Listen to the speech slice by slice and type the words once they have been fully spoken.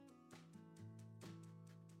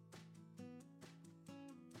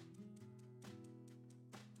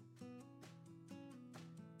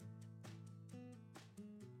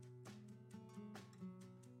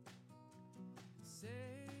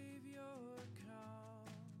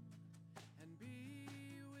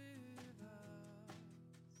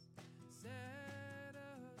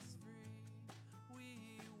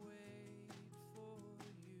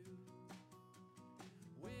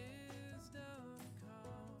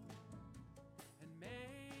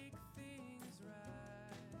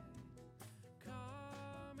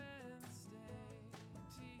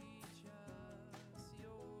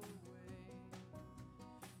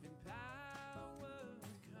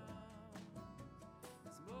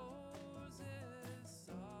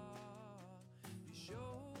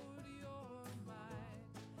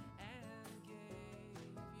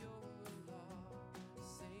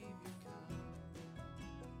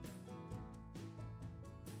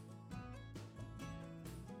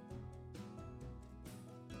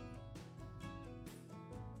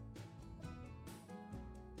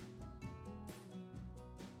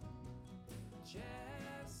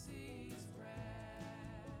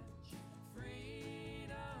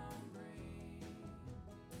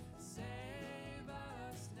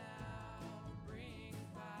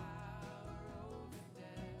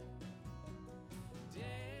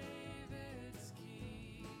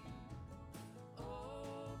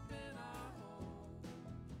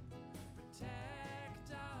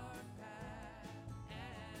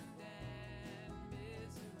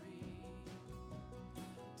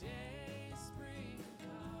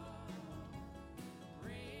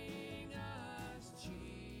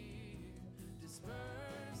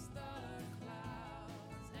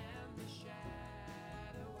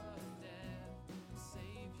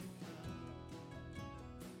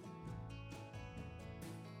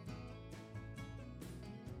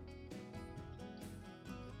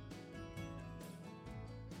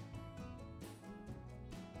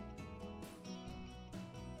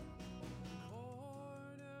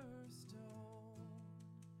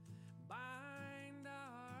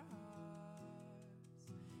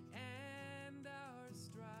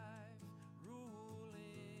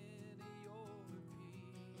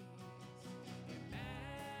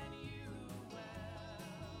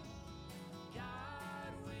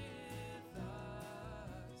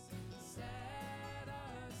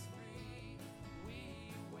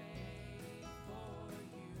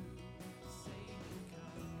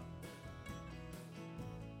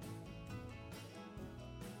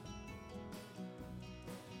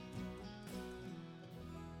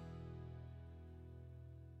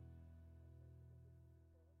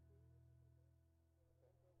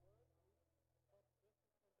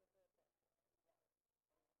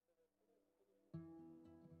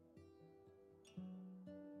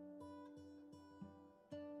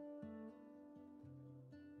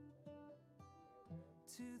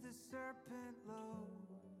to the serpent low,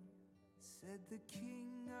 said the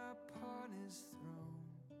king upon his throne,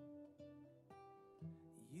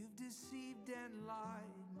 you've deceived and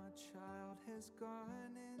lied, my child has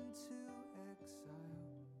gone into exile.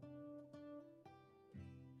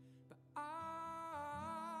 But I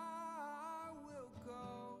will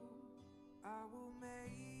go, I will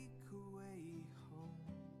make a way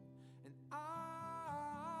home, and I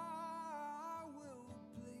will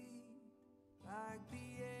bleed like the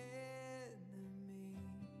enemy.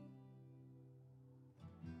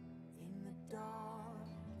 In the dark,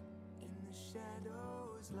 in the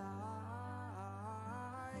shadows, light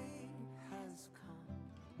has come.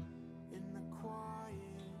 In the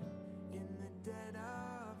quiet, in the dead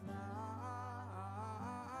of night,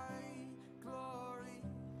 glory,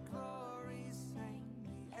 glory, sang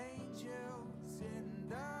the angels in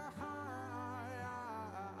the highest.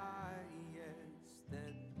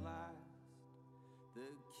 At last,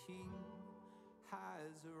 the King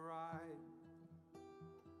has arrived.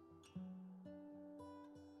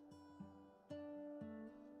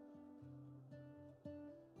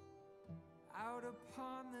 Out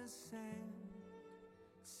upon the sand,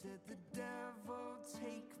 said the devil,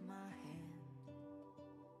 take my hand.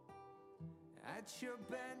 At your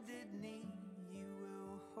bended knee, you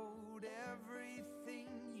will hold everything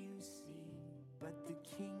you see. But the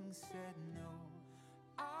king said no,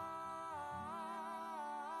 I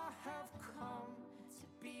have come to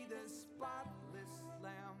be the spotless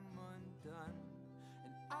lamb undone.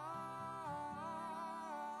 And I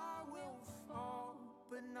will fall,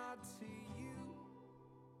 but not to you.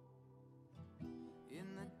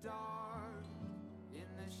 In the dark, in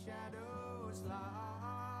the shadows, light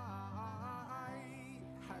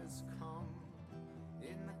has come.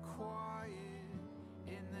 In the quiet,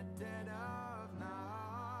 in the dead of night,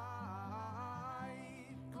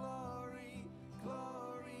 glory,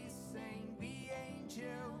 glory, sang the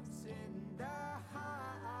angels in the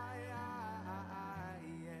highest.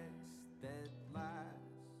 At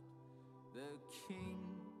last, the King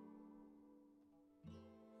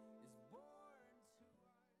is born to us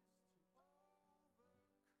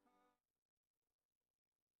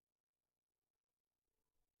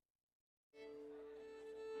to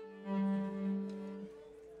overcome.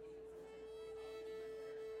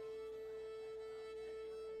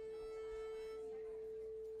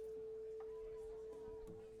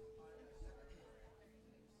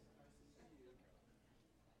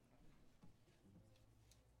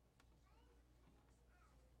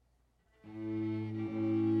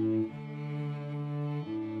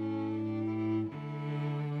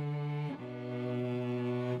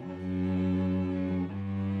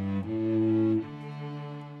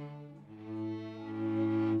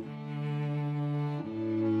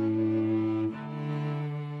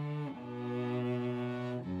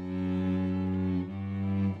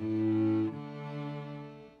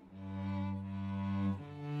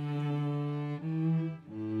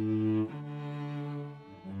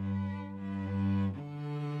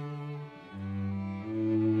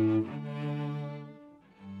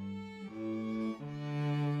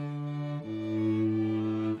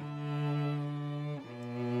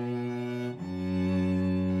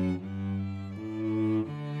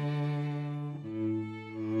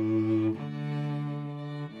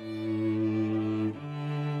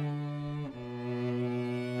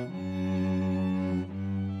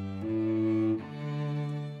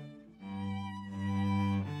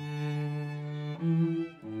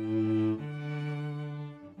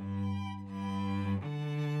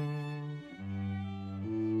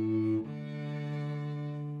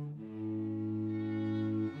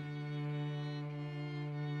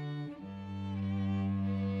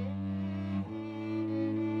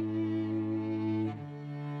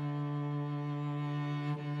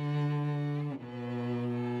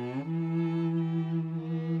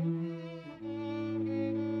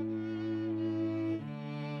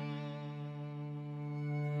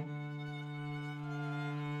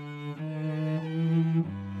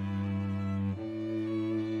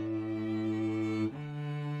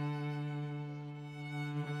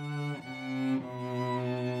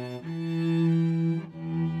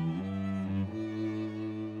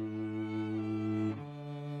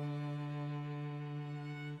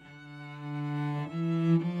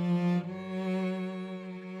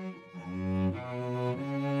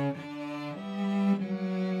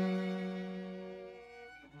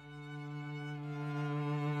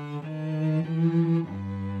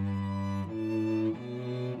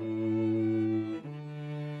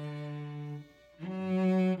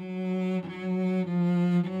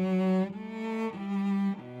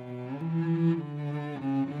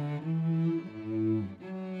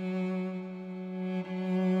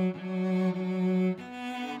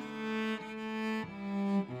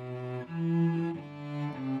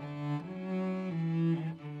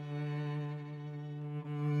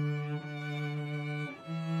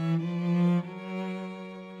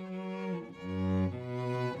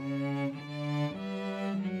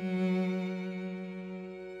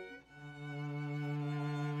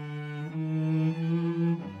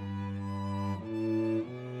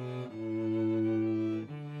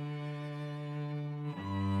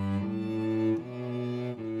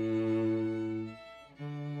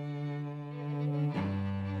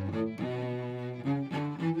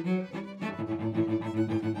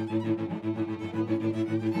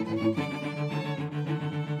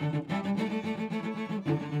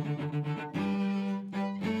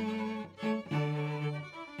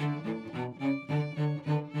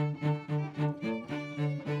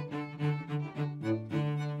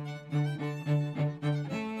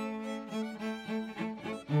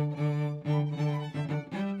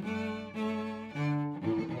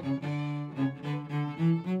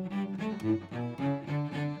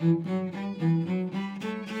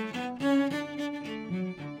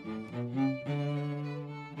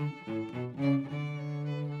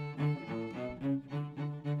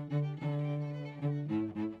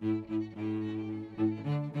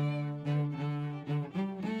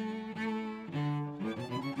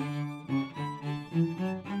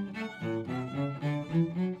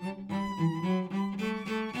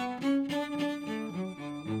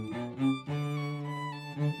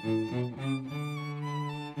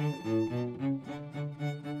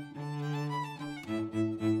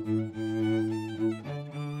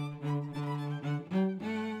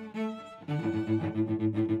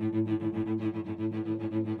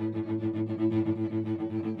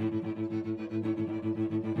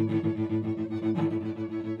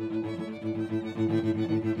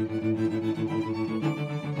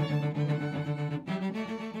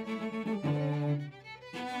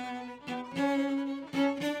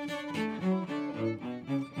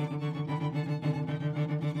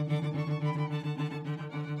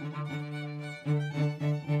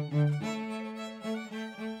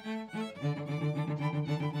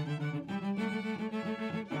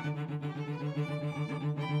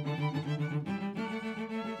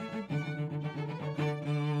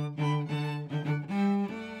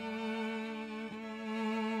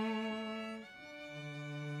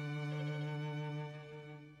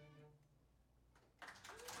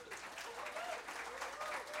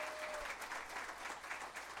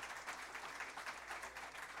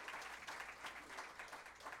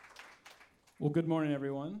 Well, good morning,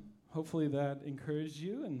 everyone. Hopefully that encouraged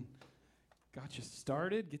you and got you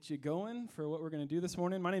started, get you going for what we're going to do this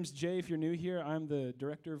morning. My name's Jay. If you're new here, I'm the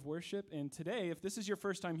director of worship. And today, if this is your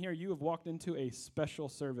first time here, you have walked into a special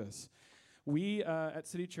service. We, at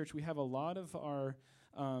City Church, we have a lot of our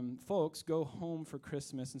folks go home for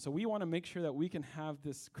Christmas. And so we want to make sure that we can have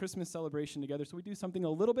this Christmas celebration together. So we do something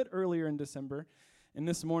a little bit earlier in December. And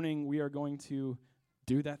this morning, we are going to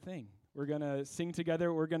do that thing. We're going to sing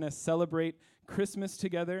together. We're going to celebrate Christmas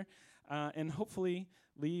together and hopefully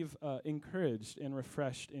leave encouraged and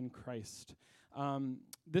refreshed in Christ.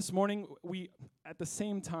 This morning, at the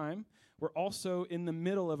same time, we're also in the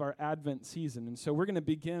middle of our Advent season. And so we're going to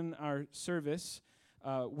begin our service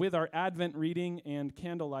with our Advent reading and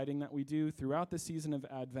candle lighting that we do throughout the season of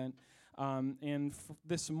Advent.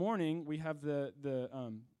 This morning, we have the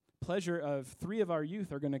pleasure of 3 of our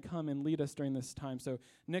youth are going to come and lead us during this time. So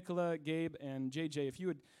Nicola, Gabe, and JJ, if you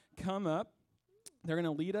would come up, they're going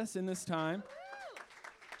to lead us in this time.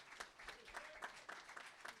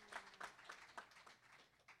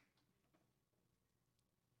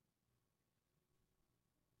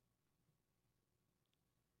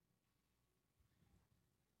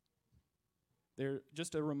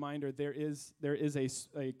 Just a reminder, there is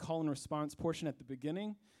a call and response portion at the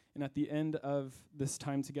beginning and at the end of this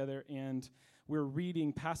time together, and we're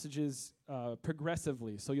reading passages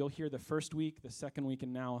progressively. So you'll hear the first week, the second week,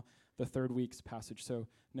 and now the third week's passage. So,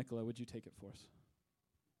 Nicola, would you take it for us?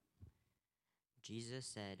 Jesus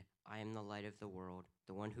said, "I am the light of the world.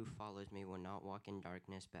 The one who follows me will not walk in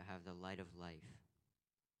darkness, but have the light of life."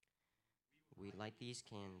 We light these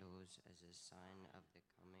candles as a sign of the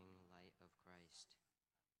coming light of Christ.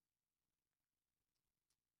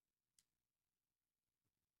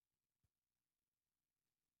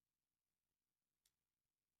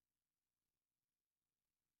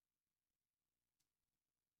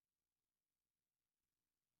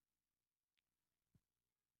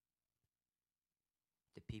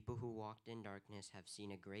 The people who walked in darkness have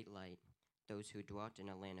seen a great light. Those who dwelt in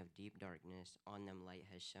a land of deep darkness, on them light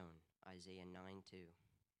has shone. Isaiah 9:2.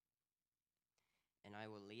 And I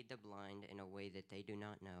will lead the blind in a way that they do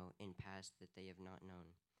not know, in paths that they have not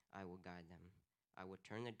known. I will guide them. I will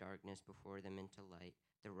turn the darkness before them into light,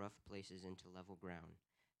 the rough places into level ground.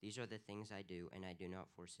 These are the things I do, and I do not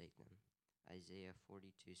forsake them. Isaiah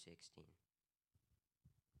 42:16.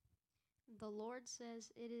 The Lord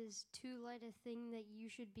says, "It is too light a thing that you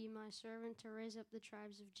should be my servant to raise up the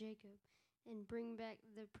tribes of Jacob and bring back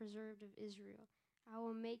the preserved of Israel. I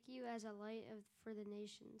will make you as a light for the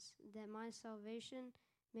nations, that my salvation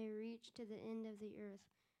may reach to the end of the earth."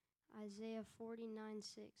 Isaiah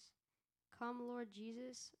 49:6. Come, Lord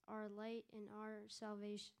Jesus, our light and our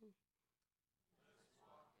salvation.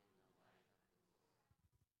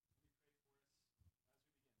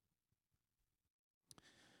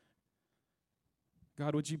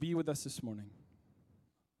 God, would you be with us this morning?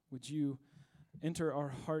 Would you enter our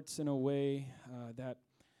hearts in a way that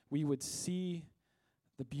we would see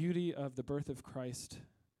the beauty of the birth of Christ,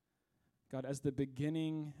 God, as the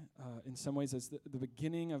beginning, in some ways, as the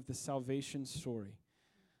beginning of the salvation story,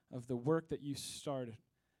 of the work that you started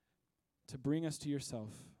to bring us to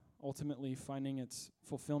yourself, ultimately finding its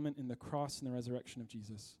fulfillment in the cross and the resurrection of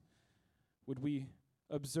Jesus. Would we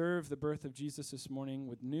observe the birth of Jesus this morning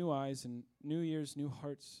with new eyes and new ears, new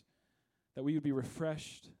hearts, that we would be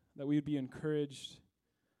refreshed, that we would be encouraged,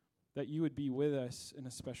 that you would be with us in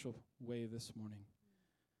a special way this morning.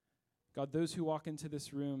 God, those who walk into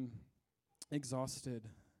this room exhausted,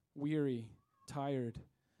 weary, tired,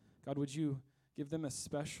 God, would you give them a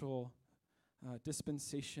special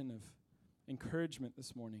dispensation of encouragement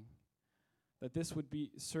this morning, that this would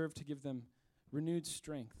serve to give them renewed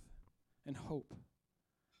strength and hope,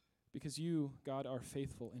 because you, God, are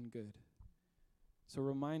faithful and good. So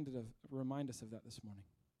remind us of that this morning.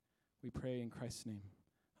 We pray in Christ's name.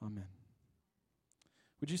 Amen.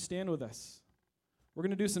 Would you stand with us? We're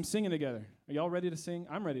going to do some singing together. Are y'all ready to sing?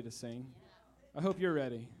 I'm ready to sing. I hope you're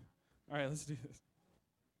ready. All right, let's do this.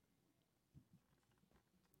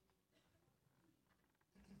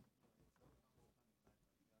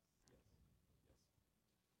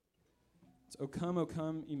 It's O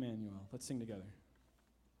Come, Emmanuel. Let's sing together.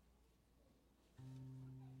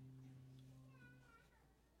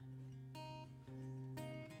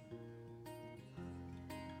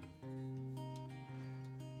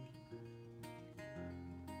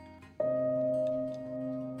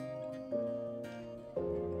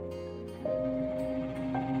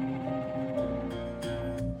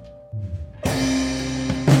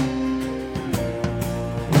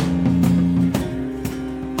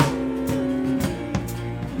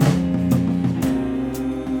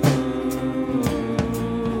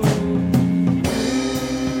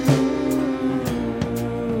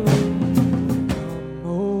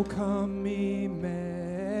 come, Emmanuel,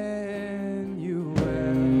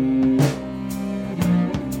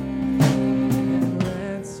 and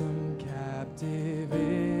ransom captive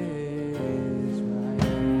Israel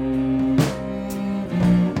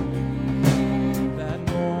that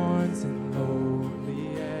mourns in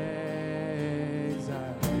lonely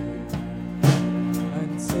exile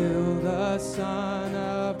until the Son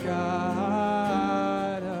of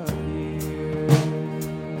God appear.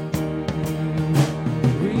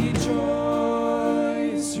 Rejoice,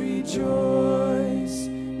 rejoice,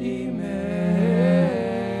 Emmanuel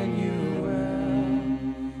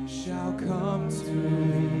shall come to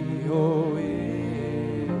thee, O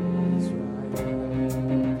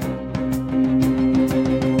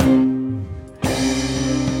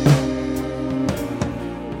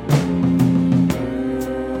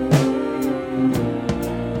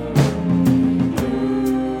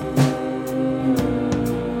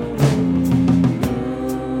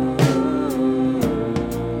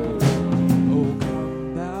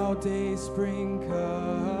Spring,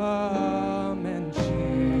 come and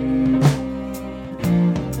cheer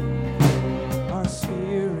our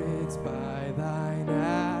spirits by thine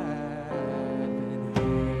advent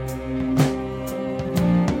here.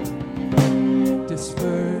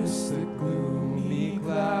 Disperse the gloomy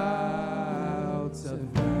clouds of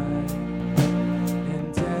night,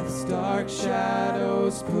 and death's dark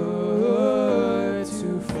shadows put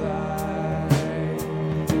to flight.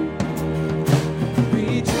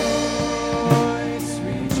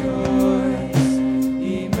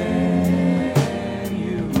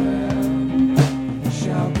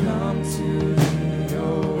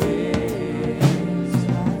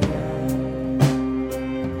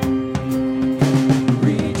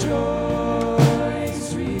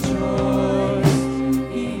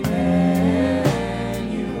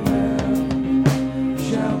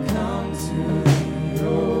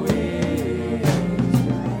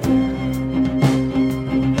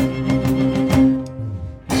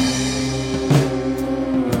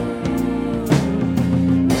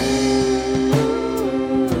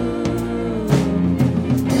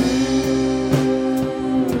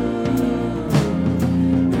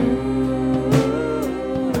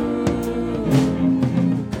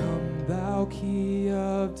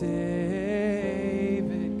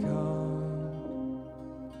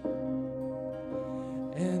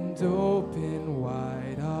 Open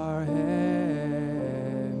wide our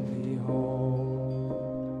heavenly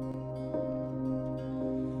home.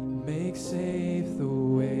 Make safe the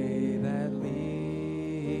way that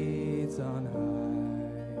leads on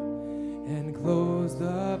high, and close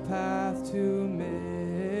the path to misery.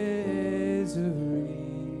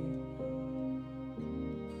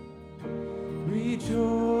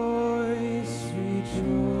 Rejoice,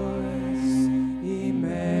 rejoice,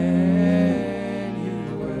 Emmanuel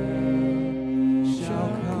shall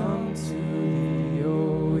come to thee,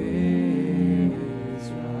 O Israel.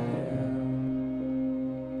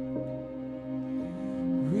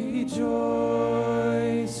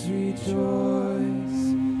 Rejoice,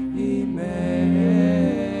 rejoice, Emmanuel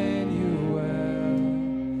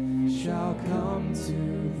shall come to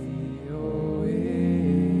thee, O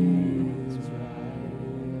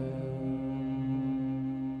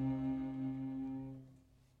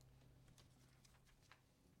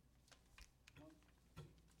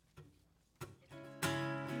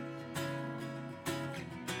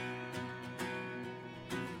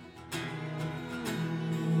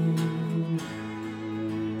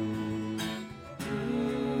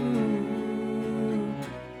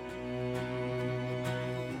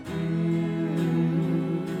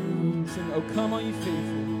Oh, come, all ye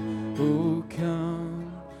faithful. Oh,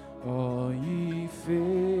 come, all ye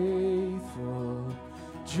faithful,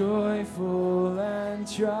 joyful and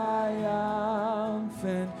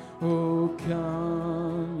triumphant. Oh,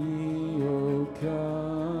 come ye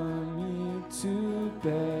to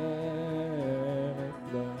Bethlehem.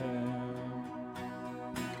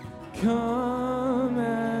 Come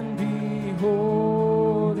and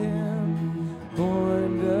behold him,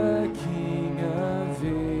 born the King of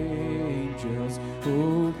angels.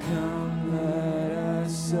 Oh, come, let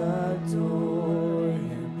us adore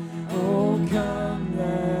him. Oh, come,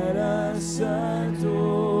 let us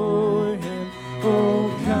adore him.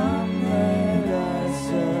 Oh, come, let us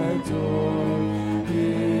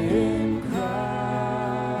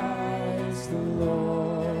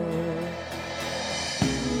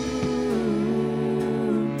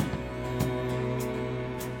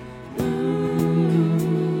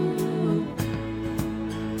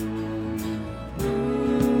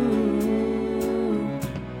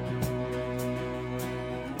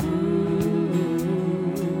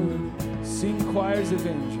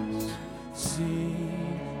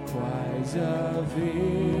Sing choirs of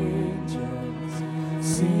angels,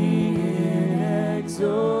 sing in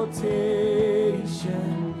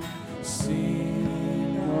exultation,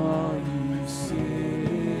 sing all you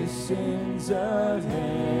citizens of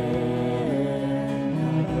heaven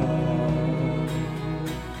above.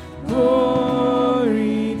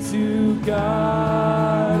 Glory to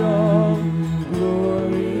God, all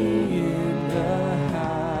glory in the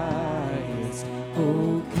highest.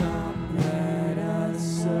 Oh, come, let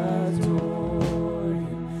us adore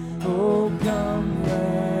Him. Oh, come,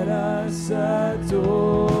 let us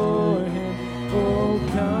adore Him. Oh,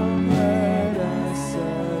 come, let us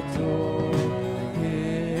adore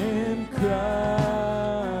Him,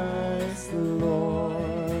 Christ the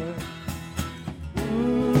Lord.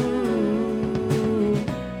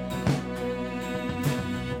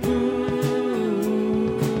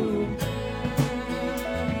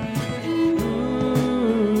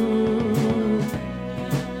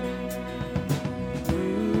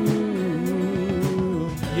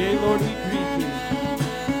 Yea, Lord, we greet Thee.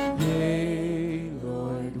 Yea,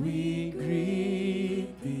 Lord, we greet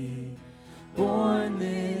Thee. Born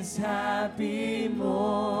this happy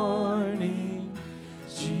morning,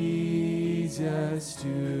 Jesus,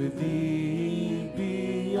 to Thee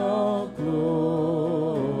be all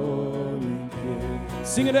glory given.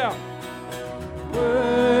 Sing it out.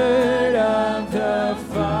 Word of the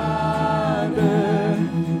Father,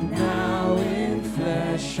 now in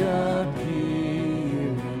flesh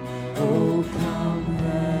appearing. Oh, come,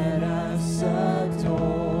 let us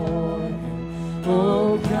adore Him.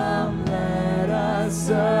 Oh, come, let us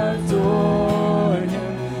adore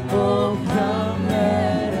Him. Oh, come,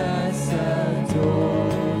 let us adore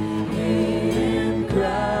Him, Christ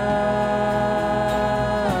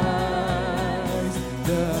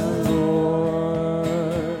the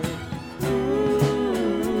Lord.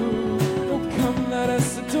 Oh, come, let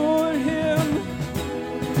us adore Him.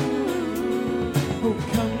 Oh,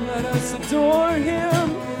 come, let us adore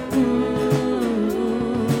Him.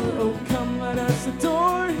 Oh, come, let us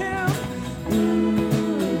adore Him.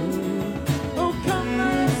 Oh, come,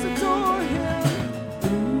 let us adore Him.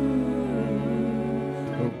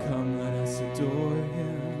 Oh, come, let us adore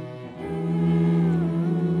Him.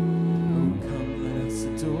 Oh, come, let us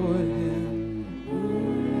adore Him.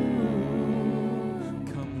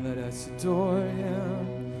 Come, let us adore Him.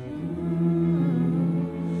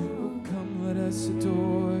 Oh, come, let us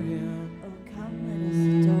adore Him. Oh, come, let us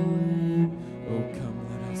adore Him. Oh, come,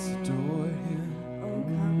 let us adore Him. Oh,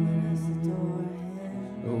 come, let us adore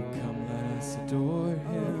Him. Oh, come, let us adore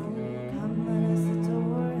Him. Come, let us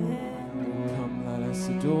adore Him. Come, let us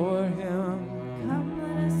adore Him. Come,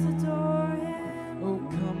 let us adore Him. Oh,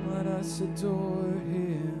 come, let us adore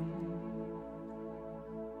Him.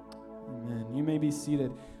 Amen. You may be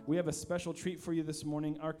seated. We have a special treat for you this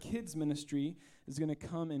morning. Our kids ministry is going to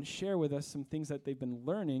come and share with us some things that they've been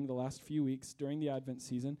learning the last few weeks during the Advent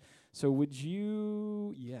season. So would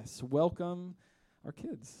you, welcome our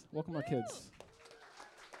kids. Welcome our kids.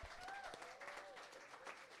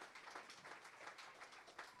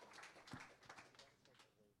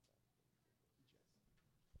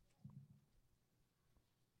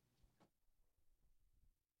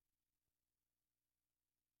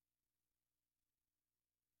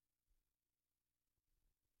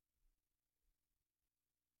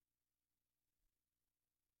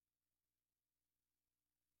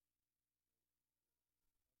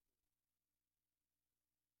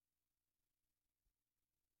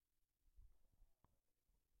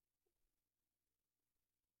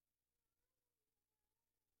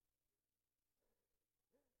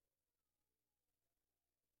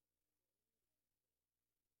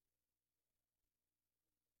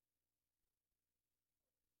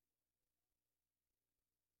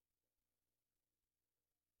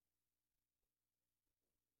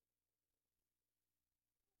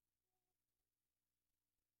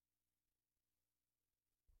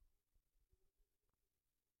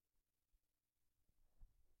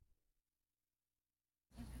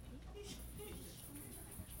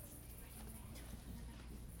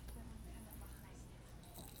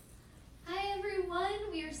 Hi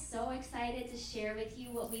everyone, we are so excited to share with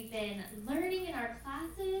you what we've been learning in our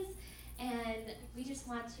classes, and we just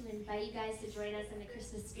want to invite you guys to join us in the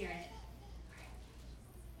Christmas spirit.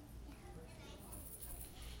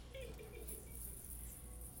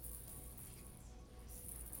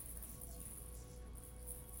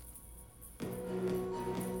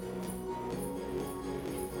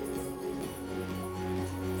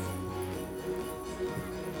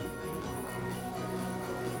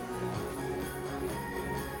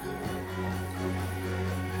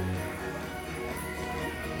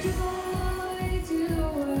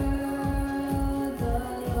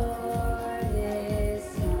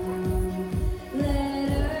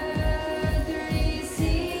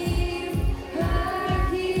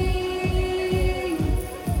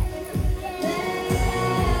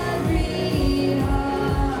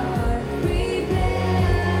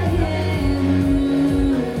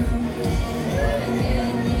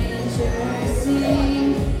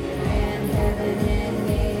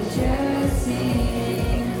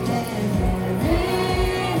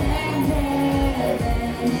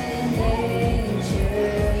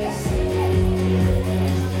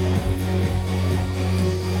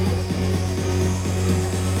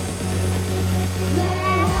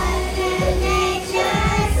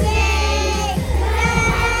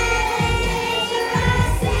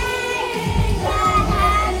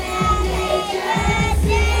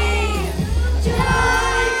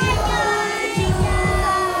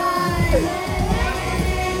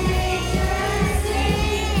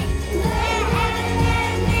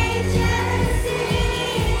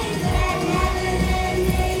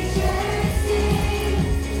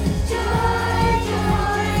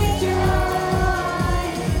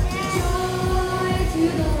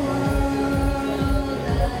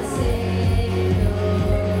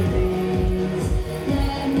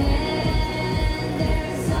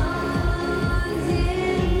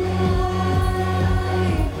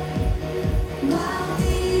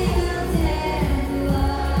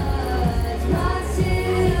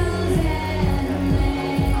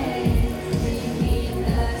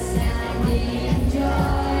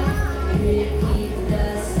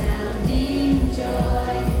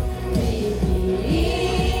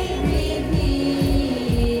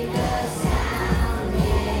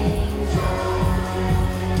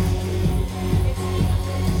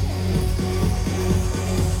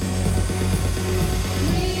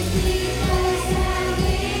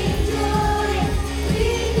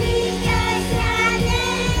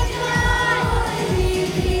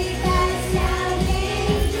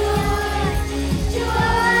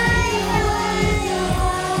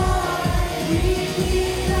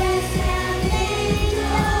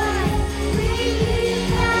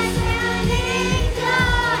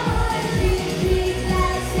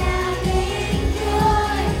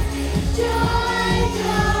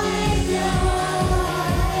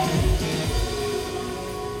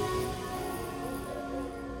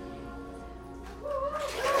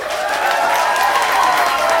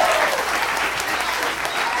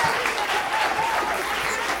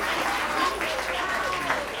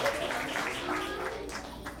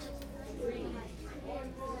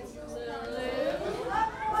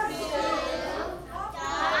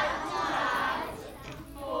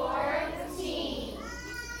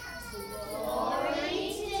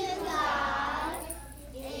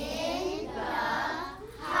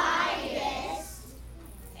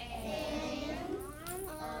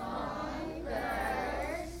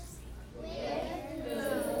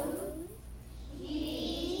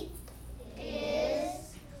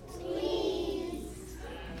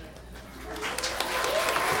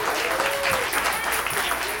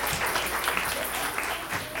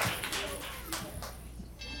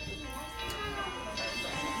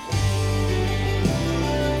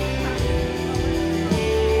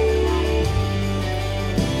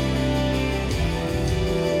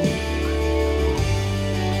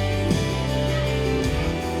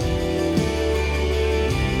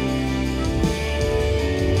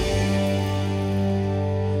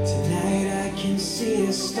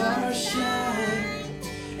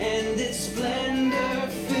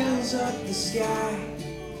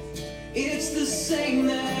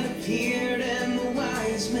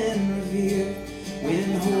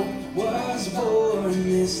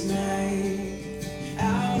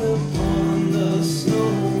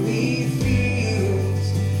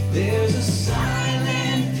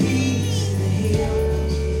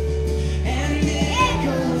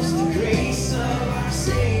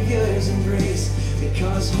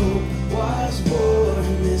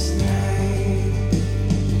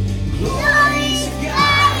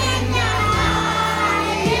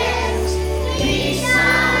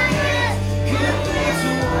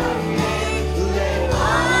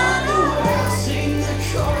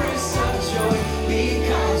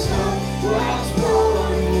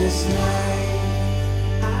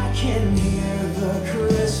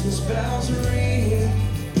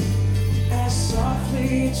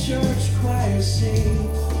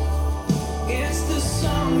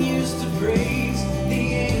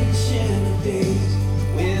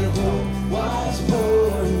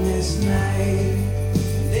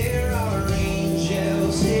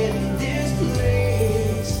 Angels in this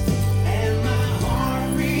place, and my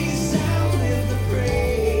heart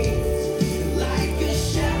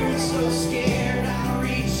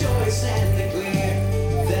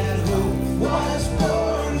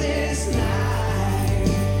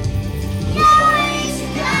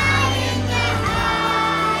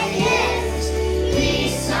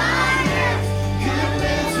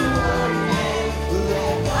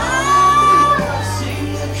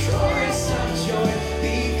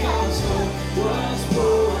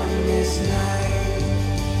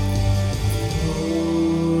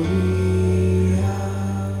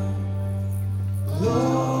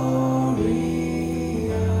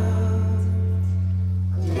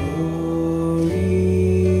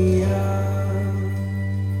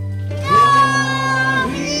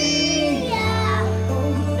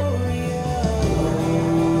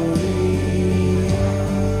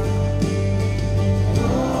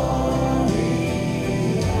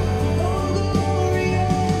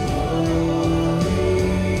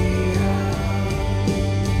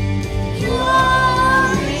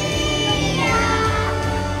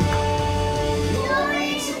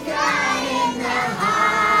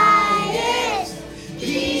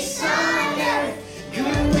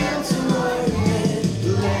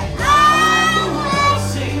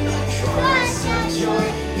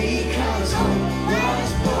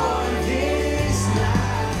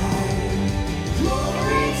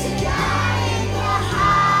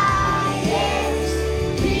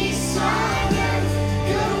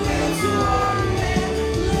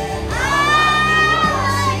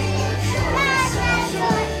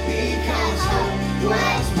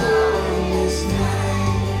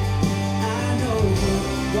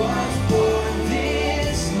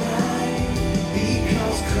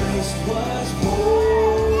was born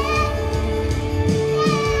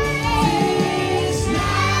this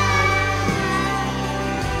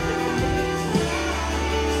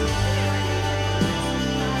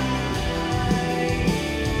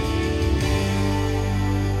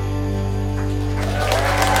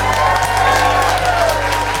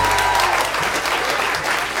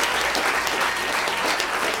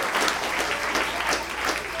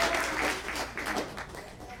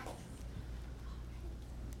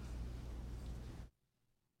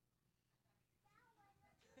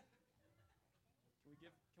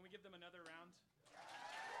Can we give them another round?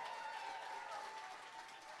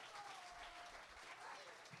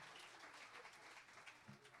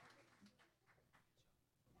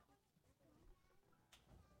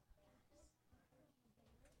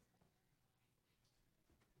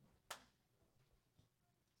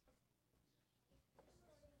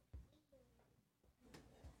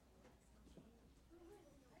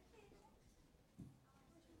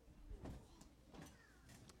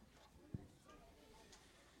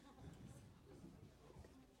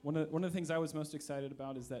 One of the things I was most excited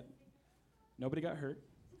about is that nobody got hurt,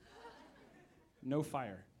 no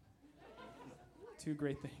fire. Two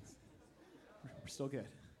great things. We're still good.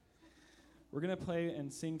 We're gonna play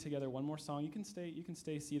and sing together one more song. You can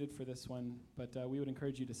stay seated for this one, but we would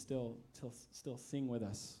encourage you to still sing with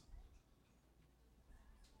us.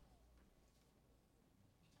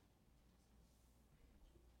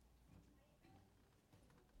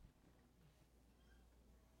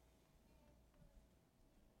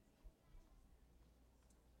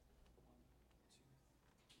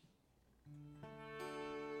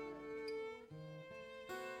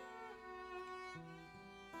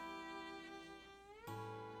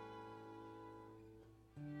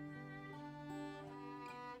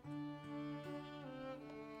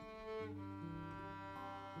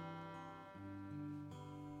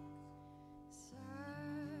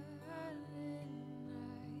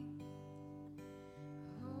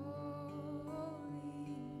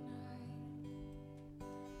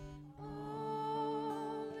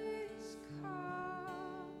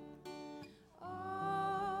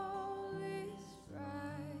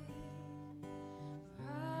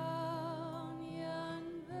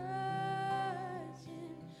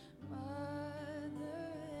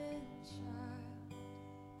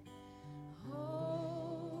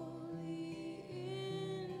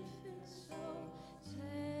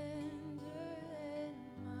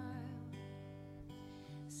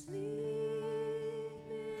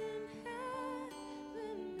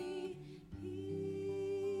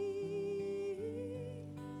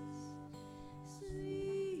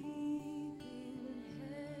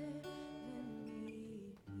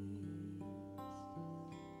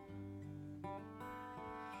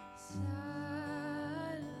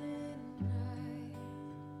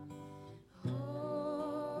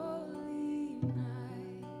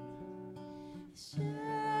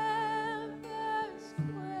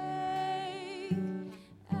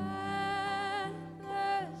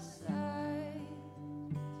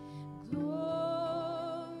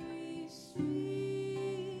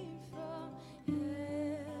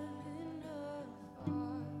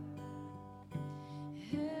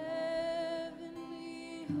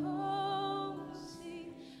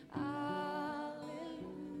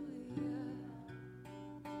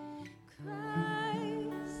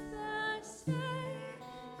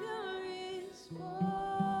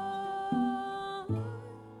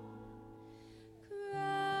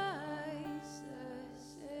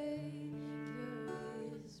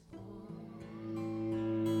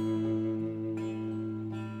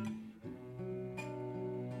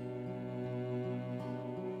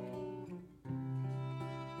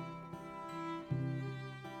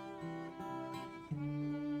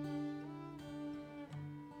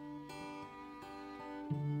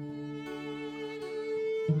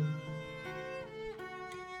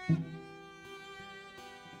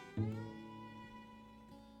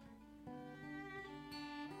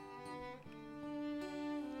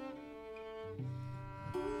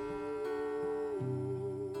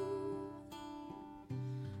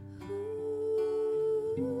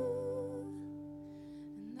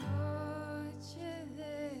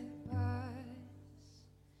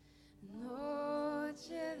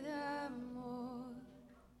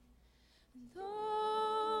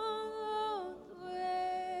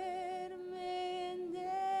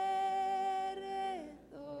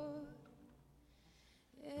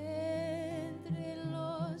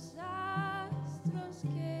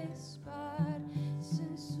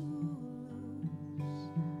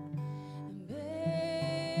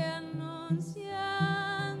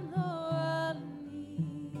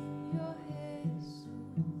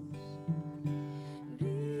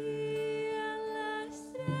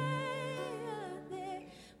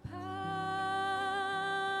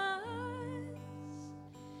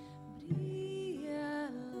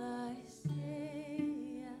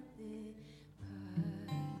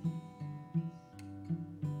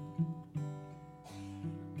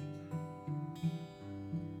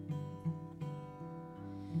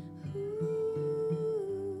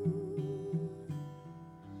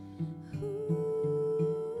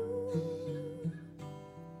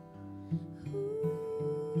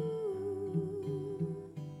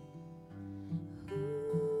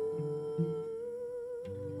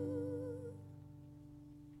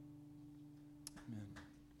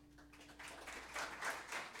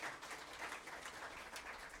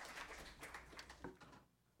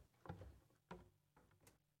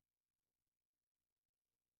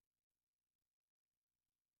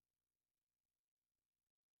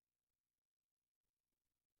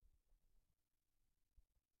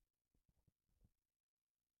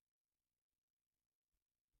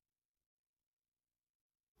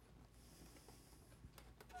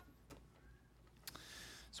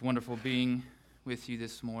 It's wonderful being with you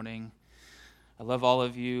this morning. I love all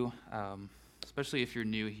of you, especially if you're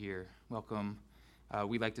new here. Welcome.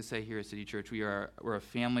 We like to say here at City Church, we're a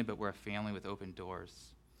family, but we're a family with open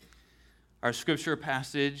doors. Our scripture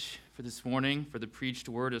passage for this morning, for the preached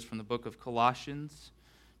word, is from the book of Colossians,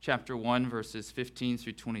 chapter 1, verses 15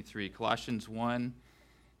 through 23. Colossians 1,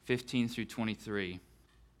 15 through 23.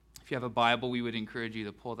 If you have a Bible, we would encourage you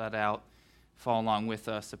to pull that out, follow along with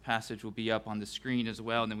us. The passage will be up on the screen as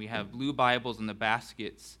well, and then we have blue Bibles in the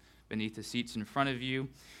baskets beneath the seats in front of you.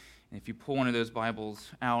 And if you pull one of those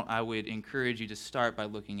Bibles out, I would encourage you to start by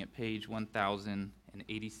looking at page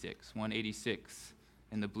 186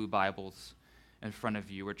 in the blue Bibles in front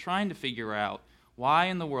of you. We're trying to figure out why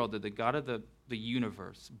in the world did the God of the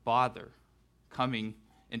universe bother coming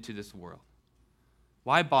into this world?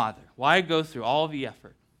 Why bother? Why go through all the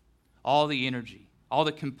effort, all the energy, all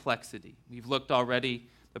the complexity? We've looked already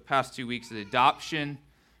the past 2 weeks at adoption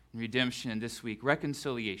and redemption, and this week,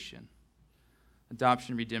 reconciliation.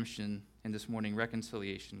 Adoption, redemption, and this morning,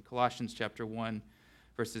 reconciliation. Colossians chapter 1,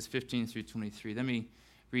 verses 15 through 23. Let me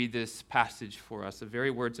read this passage for us, the very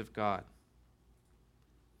words of God.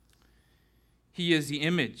 He is the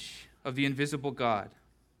image of the invisible God,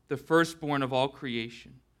 the firstborn of all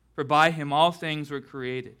creation. For by him all things were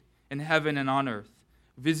created, in heaven and on earth,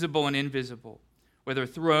 visible and invisible. Whether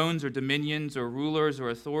thrones or dominions or rulers or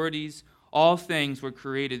authorities, all things were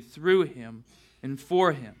created through him and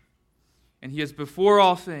for him. And he is before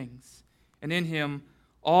all things, and in him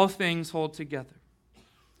all things hold together.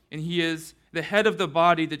 And he is the head of the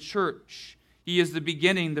body, the church. He is the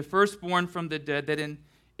beginning, the firstborn from the dead, that in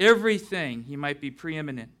everything he might be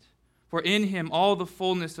preeminent. For in him all the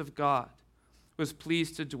fullness of God was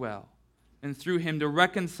pleased to dwell, and through him to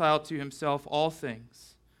reconcile to himself all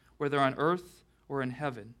things, whether on earth or in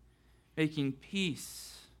heaven, making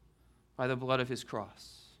peace by the blood of his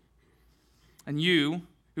cross. And you,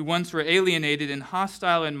 who once were alienated and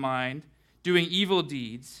hostile in mind, doing evil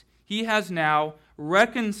deeds, he has now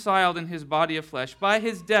reconciled in his body of flesh by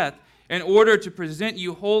his death, in order to present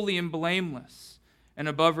you holy and blameless and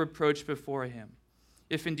above reproach before him,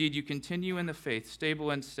 if indeed you continue in the faith,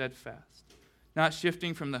 stable and steadfast, not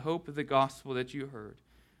shifting from the hope of the gospel that you heard,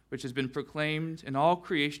 which has been proclaimed in all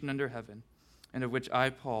creation under heaven, and of which I,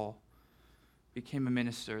 Paul, became a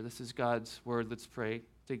minister. This is God's word. Let's pray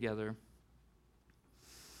together.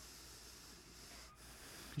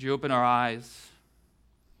 Would you open our eyes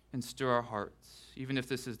and stir our hearts? Even if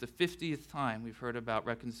this is the 50th time we've heard about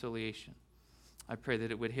reconciliation, I pray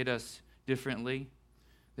that it would hit us differently,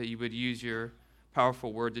 that you would use your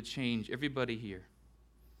powerful word to change everybody here.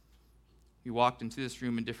 We walked into this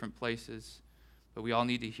room in different places, but we all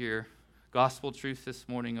need to hear gospel truth this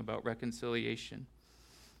morning about reconciliation.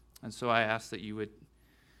 And so I ask that you would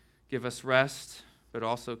give us rest, but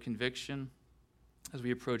also conviction as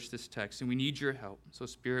we approach this text. And we need your help. So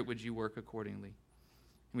Spirit, would you work accordingly?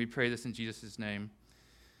 And we pray this in Jesus' name.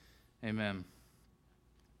 Amen.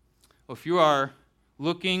 Well, if you are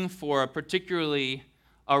looking for a particularly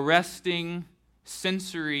arresting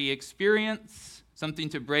sensory experience, something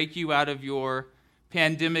to break you out of your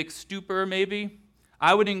pandemic stupor maybe,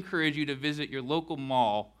 I would encourage you to visit your local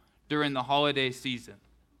mall during the holiday season.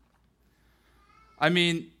 I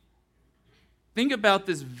mean, think about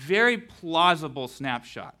this very plausible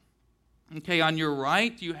snapshot. Okay, on your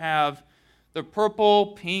right, you have the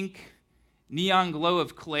purple, pink, neon glow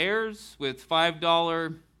of Claire's with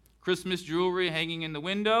 $5 Christmas jewelry hanging in the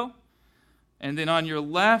window. And then on your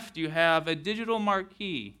left, you have a digital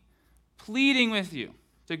marquee pleading with you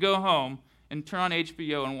to go home and turn on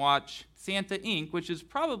HBO and watch Santa Inc., which is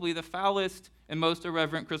probably the foulest and most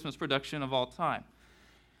irreverent Christmas production of all time.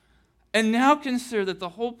 And now consider that the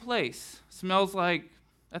whole place smells like,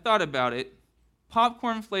 I thought about it,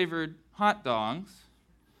 popcorn-flavored hot dogs.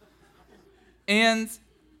 And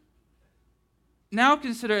now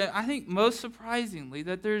consider, I think most surprisingly,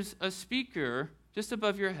 that there's a speaker just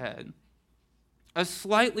above your head, a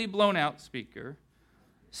slightly blown-out speaker,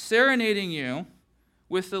 serenading you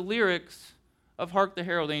with the lyrics of Hark the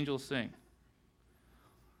Herald Angels Sing.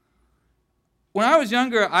 When I was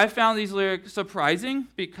younger, I found these lyrics surprising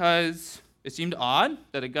because it seemed odd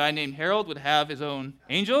that a guy named Harold would have his own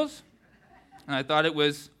angels, and I thought it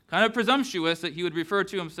was kind of presumptuous that he would refer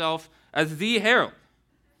to himself as the Herald.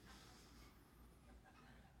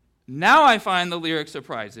 Now I find the lyrics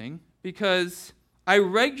surprising because I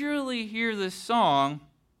regularly hear this song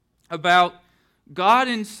about God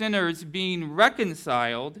and sinners being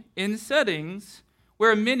reconciled in settings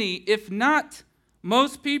where many, if not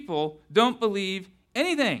most people, don't believe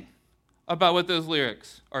anything about what those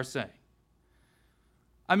lyrics are saying.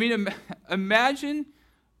 I mean, imagine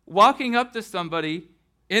walking up to somebody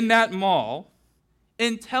in that mall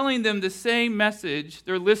and telling them the same message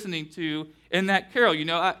they're listening to in that carol.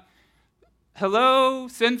 Hello,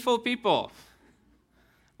 sinful people.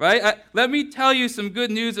 Right? Let me tell you some good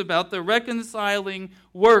news about the reconciling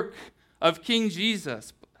work of King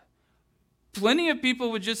Jesus. Plenty of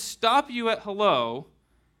people would just stop you at hello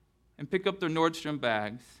and pick up their Nordstrom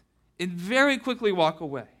bags and very quickly walk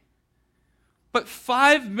away. But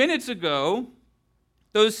 5 minutes ago,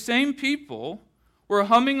 those same people were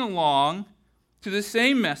humming along to the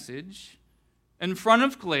same message in front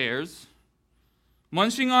of Claire's,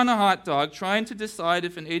 munching on a hot dog, trying to decide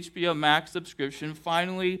if an HBO Max subscription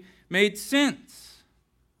finally made sense.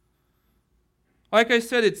 Like I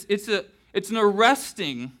said, it's an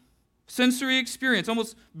arresting sensory experience,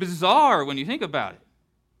 almost bizarre when you think about it.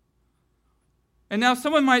 And now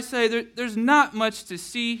someone might say, there's not much to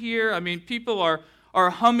see here. I mean, people are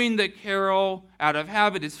humming the carol out of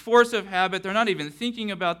habit. It's force of habit. They're not even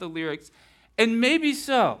thinking about the lyrics. And maybe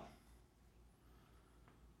so.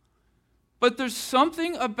 But there's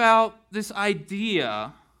something about this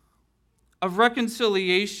idea of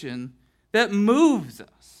reconciliation that moves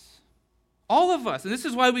us. All of us. And this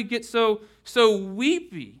is why we get so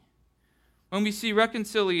weepy when we see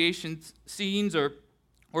reconciliation scenes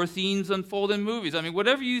or themes unfold in movies. I mean,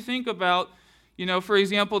 whatever you think about, for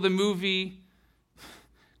example, the movie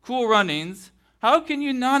Cool Runnings, how can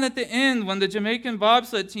you not at the end when the Jamaican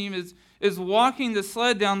bobsled team is walking the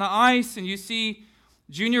sled down the ice and you see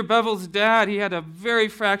Junior Bevel's dad, he had a very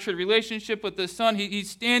fractured relationship with his son. He's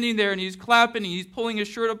standing there and he's clapping and he's pulling his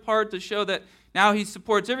shirt apart to show that now he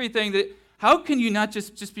supports everything. How can you not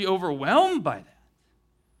just be overwhelmed by that?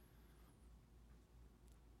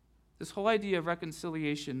 This whole idea of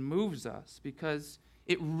reconciliation moves us because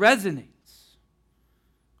it resonates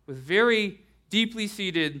with very deeply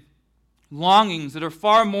seated longings that are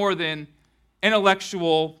far more than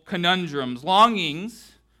intellectual conundrums,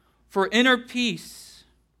 longings for inner peace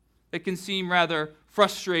that can seem rather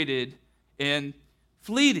frustrated and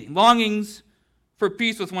fleeting, longings for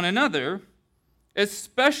peace with one another,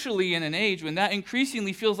 especially in an age when that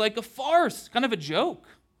increasingly feels like a farce, kind of a joke.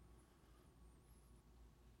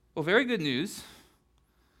 Well, very good news.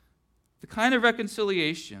 The kind of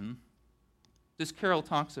reconciliation this carol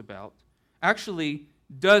talks about actually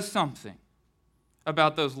does something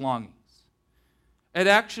about those longings. It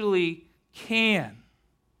actually can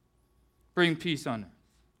bring peace on earth.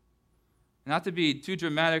 Not to be too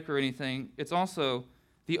dramatic or anything, it's also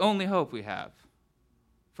the only hope we have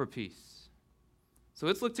for peace. So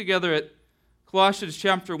let's look together at Colossians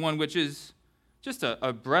chapter 1, which is just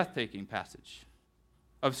a breathtaking passage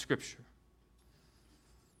of Scripture.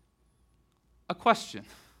 A question.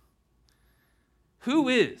 Who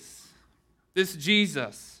is this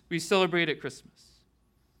Jesus we celebrate at Christmas?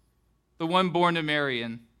 The one born to Mary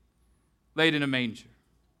and laid in a manger.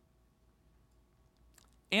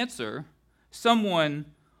 Answer, someone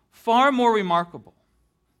far more remarkable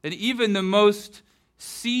than even the most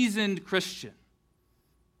seasoned Christian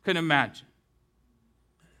can imagine.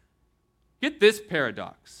 Get this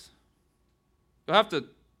paradox. You'll have to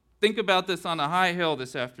think about this on a high hill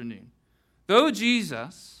this afternoon. Though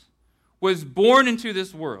Jesus was born into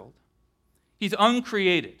this world, he's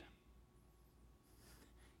uncreated.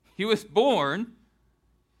 He was born,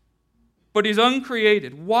 but he's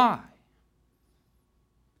uncreated. Why?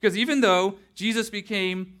 Because even though Jesus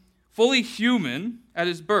became fully human at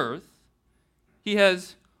his birth, he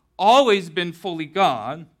has always been fully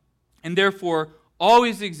God, and therefore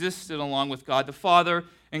always existed along with God the Father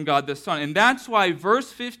and God the Son. And that's why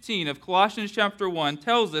verse 15 of Colossians chapter 1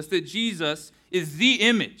 tells us that Jesus is the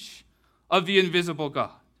image of the invisible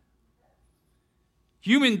God.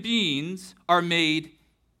 Human beings are made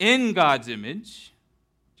in God's image,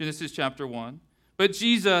 Genesis chapter 1, but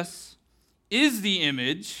Jesus is the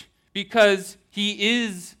image because he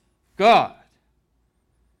is God.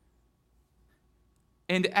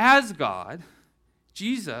 And as God,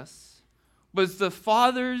 Jesus was the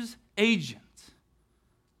Father's agent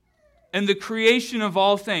in the creation of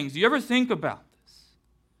all things. Do you ever think about this?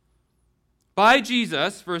 By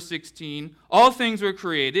Jesus, verse 16, all things were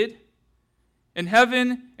created in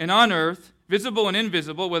heaven and on earth, visible and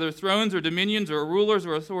invisible, whether thrones or dominions or rulers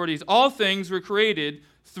or authorities. All things were created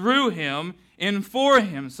through him and for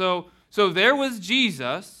him. So there was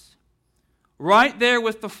Jesus right there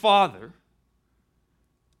with the Father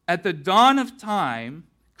at the dawn of time,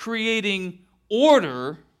 creating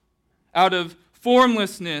order out of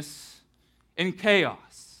formlessness and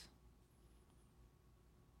chaos.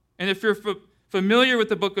 And if you're familiar with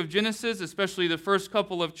the book of Genesis, especially the first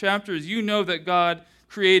couple of chapters, you know that God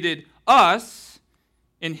created us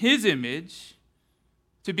in his image,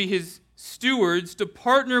 to be his stewards, to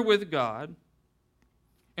partner with God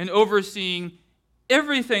in overseeing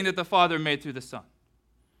everything that the Father made through the Son.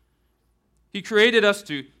 He created us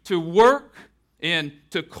to work and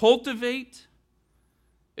to cultivate,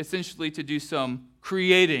 essentially to do some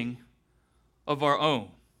creating of our own,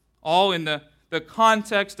 all in the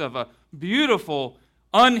context of a beautiful,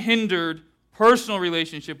 unhindered, personal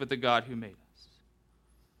relationship with the God who made us.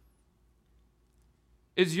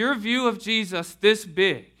 Is your view of Jesus this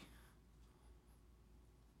big?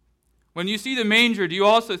 When you see the manger, do you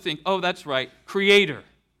also think, oh, that's right, creator?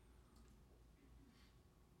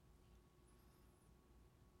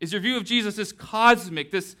 Is your view of Jesus this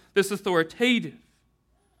cosmic, this authoritative?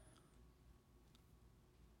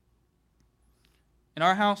 In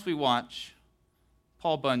our house, we watch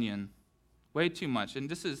Paul Bunyan way too much. And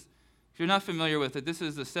this is, if you're not familiar with it, this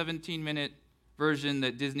is the 17-minute version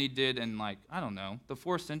that Disney did in, the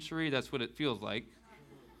 4th century. That's what it feels like.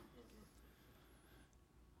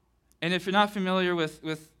 And if you're not familiar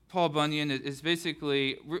with Paul Bunyan, it's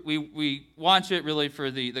basically, we watch it really for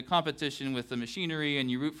the competition with the machinery, and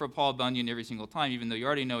you root for Paul Bunyan every single time, even though you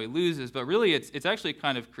already know he loses. But really, it's actually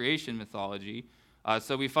kind of creation mythology.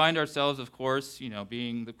 So we find ourselves, of course,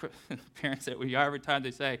 being the parents that we are every time they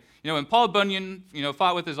say, when Paul Bunyan,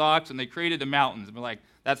 fought with his ox and they created the mountains. And we're like,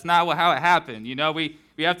 that's not how it happened.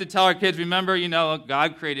 We have to tell our kids, remember,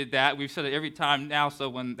 God created that. We've said it every time now, so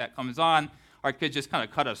when that comes on, our kids just kind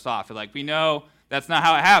of cut us off. They're like, we know that's not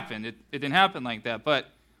how it happened. It didn't happen like that. But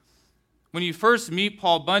when you first meet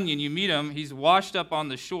Paul Bunyan, you meet him, he's washed up on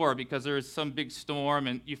the shore because there is some big storm,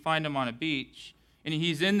 and you find him on a beach. And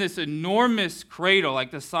he's in this enormous cradle,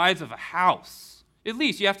 like the size of a house. At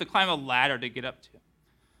least you have to climb a ladder to get up to him.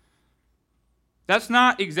 That's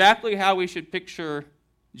not exactly how we should picture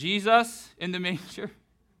Jesus in the manger,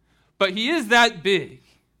 but he is that big.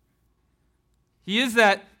 He is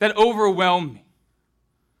that overwhelming.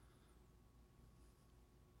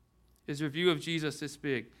 Is your view of Jesus this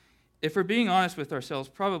big? If we're being honest with ourselves,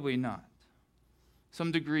 probably not.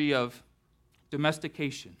 Some degree of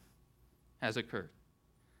domestication has occurred.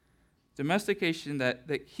 Domestication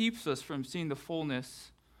that keeps us from seeing the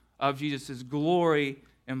fullness of Jesus' glory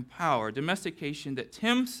and power. Domestication that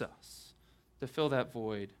tempts us to fill that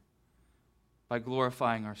void by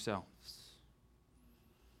glorifying ourselves.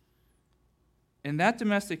 And that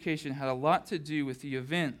domestication had a lot to do with the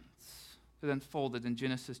events that unfolded in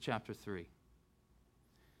Genesis chapter 3.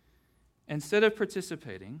 Instead of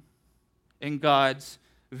participating in God's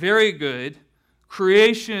very good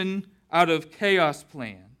creation out of chaos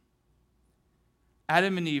plan,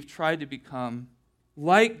 Adam and Eve tried to become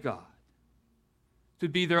like God, to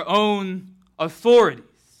be their own authorities.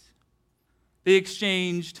 They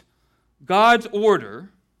exchanged God's order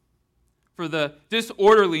for the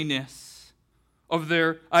disorderliness of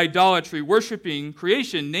their idolatry, worshiping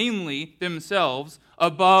creation, namely themselves,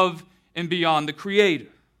 above and beyond the Creator.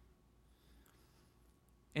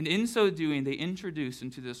 And in so doing, they introduced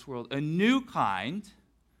into this world a new kind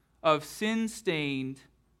of sin-stained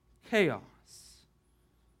chaos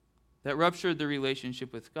that ruptured the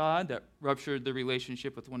relationship with God, that ruptured the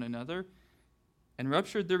relationship with one another, and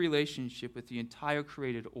ruptured the relationship with the entire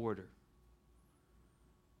created order.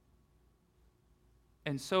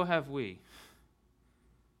 And so have we.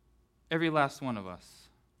 Every last one of us.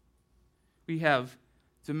 We have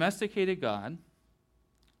domesticated God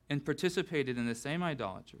and participated in the same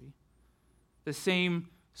idolatry, the same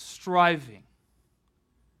striving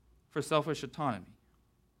for selfish autonomy.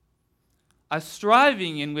 A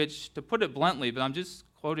striving in which, to put it bluntly, but I'm just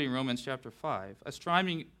quoting Romans chapter 5, a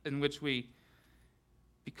striving in which we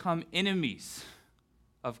become enemies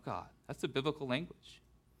of God. That's the biblical language.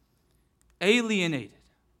 Alienated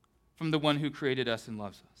from the one who created us and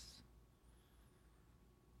loves us.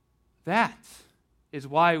 That is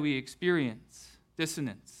why we experience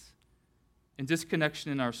dissonance and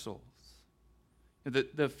disconnection in our souls.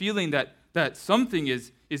 The feeling that something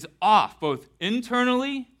is off, both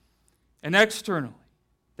internally and externally,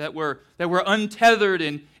 that we're untethered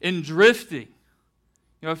and drifting.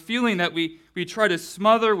 A feeling that we try to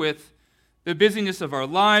smother with the busyness of our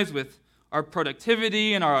lives, with our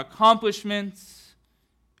productivity and our accomplishments,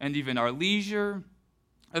 and even our leisure.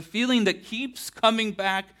 A feeling that keeps coming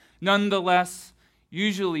back nonetheless,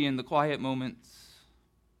 usually in the quiet moments.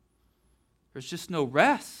 There's just no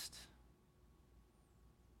rest.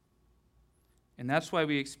 And that's why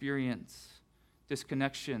we experience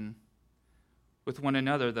disconnection with one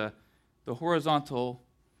another, the horizontal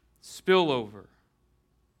spillover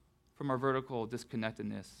from our vertical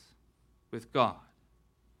disconnectedness with God.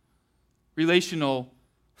 Relational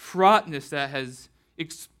fraughtness that has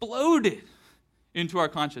exploded into our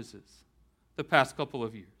consciousness the past couple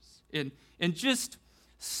of years and just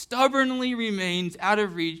stubbornly remains out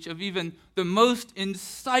of reach of even the most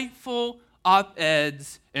insightful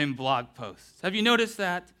op-eds and blog posts. Have you noticed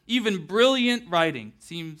that? Even brilliant writing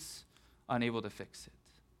seems unable to fix it.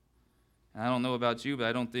 And I don't know about you, but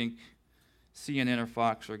I don't think CNN or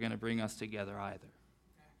Fox are going to bring us together either.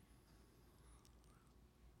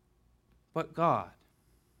 But God,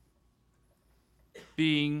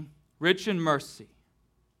 being rich in mercy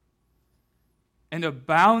and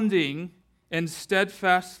abounding in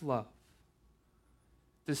steadfast love,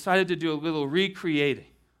 decided to do a little recreating.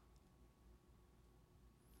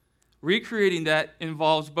 Recreating that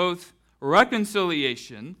involves both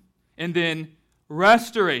reconciliation and then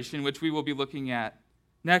restoration, which we will be looking at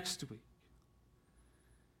next week.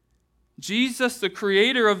 Jesus, the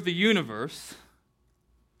creator of the universe,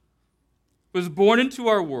 was born into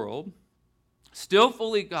our world, still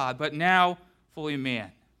fully God, but now fully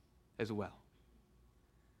man as well.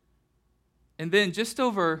 And then just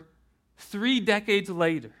over 3 decades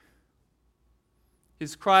later,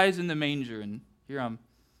 his cries in the manger, and here I'm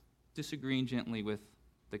disagreeing gently with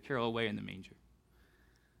the carol away in the manger.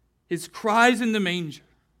 His cries in the manger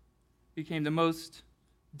became the most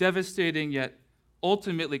devastating yet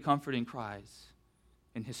ultimately comforting cries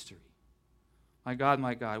in history. My God,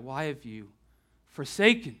 why have you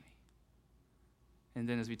forsaken me? And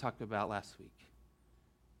then, as we talked about last week,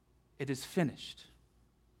 it is finished.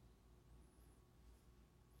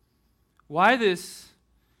 Why this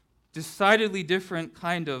decidedly different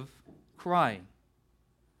kind of crying?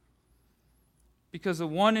 Because the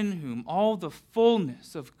one in whom all the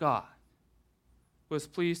fullness of God was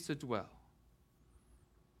pleased to dwell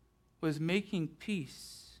was making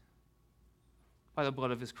peace by the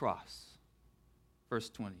blood of his cross. Verse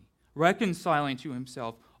 20. Reconciling to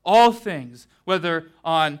himself all things, whether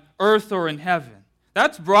on earth or in heaven.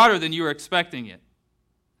 That's broader than you were expecting it.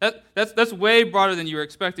 That's way broader than you were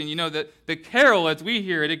expecting. You know, that the carol, as we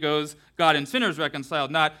hear it, it goes, God and sinners reconciled,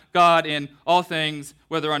 not God in all things,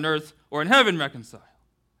 whether on earth or in heaven reconciled.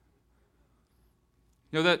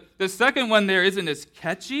 You know, that the second one there isn't as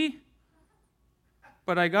catchy,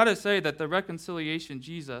 but I got to say that the reconciliation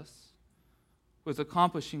Jesus was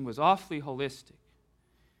accomplishing was awfully holistic.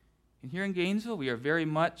 And here in Gainesville, we are very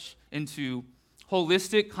much into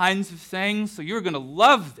holistic kinds of things, so you're going to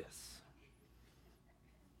love this.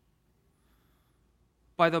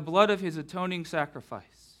 By the blood of his atoning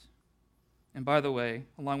sacrifice, and by the way,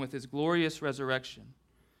 along with his glorious resurrection,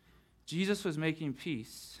 Jesus was making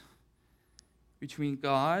peace between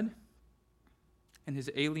God and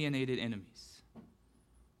his alienated enemies,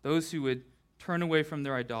 those who would turn away from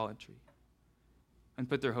their idolatry and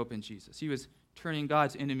put their hope in Jesus. He was turning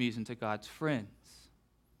God's enemies into God's friends.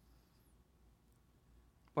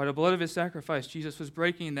 By the blood of his sacrifice, Jesus was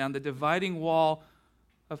breaking down the dividing wall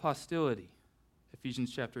of hostility,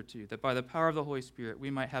 Ephesians chapter 2, that by the power of the Holy Spirit we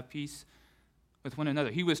might have peace with one another.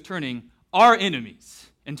 He was turning our enemies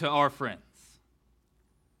into our friends.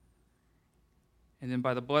 And then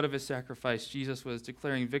by the blood of his sacrifice, Jesus was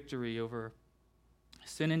declaring victory over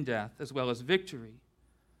sin and death, as well as victory,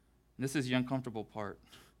 and this is the uncomfortable part,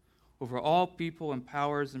 over all people and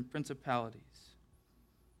powers and principalities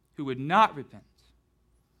who would not repent,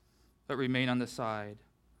 but remain on the side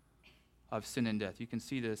of sin and death. You can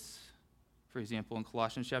see this, for example, in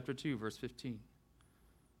Colossians chapter 2, verse 15.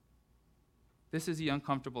 This is the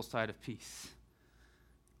uncomfortable side of peace,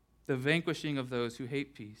 the vanquishing of those who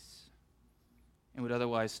hate peace and would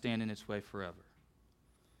otherwise stand in its way forever.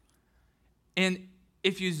 And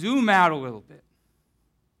if you zoom out a little bit,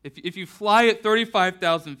 if you fly at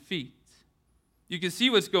 35,000 feet, you can see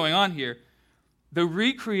what's going on here. The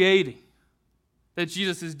recreating that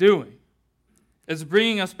Jesus is doing is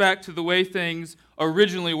bringing us back to the way things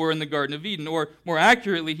originally were in the Garden of Eden, or more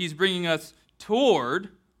accurately, he's bringing us toward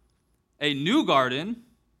a new garden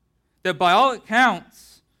that by all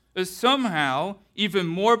accounts is somehow even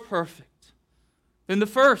more perfect than the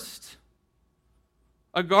first.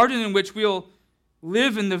 A garden in which we'll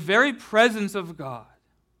live in the very presence of God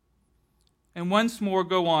and once more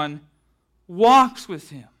go on walks with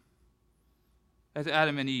him as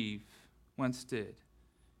Adam and Eve once did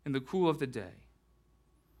in the cool of the day.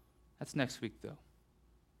 That's next week, though.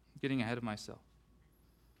 I'm getting ahead of myself.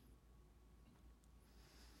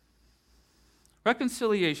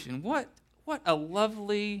 Reconciliation. What a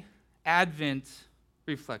lovely Advent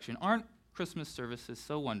reflection. Aren't Christmas services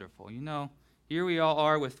so wonderful? You know, here we all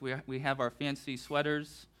are we have our fancy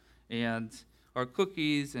sweaters and our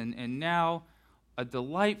cookies and now a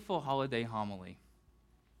delightful holiday homily.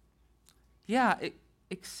 Yeah,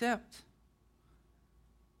 except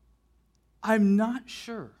I'm not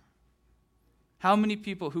sure how many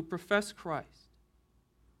people who profess Christ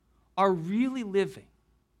are really living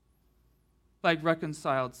like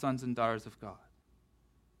reconciled sons and daughters of God,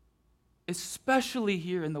 especially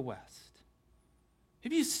here in the West,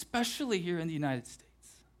 maybe especially here in the United States.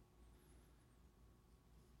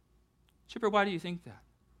 Chipper, why do you think that?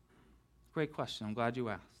 Great question. I'm glad you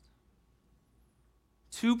asked.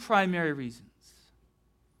 Two primary reasons.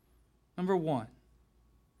 Number one,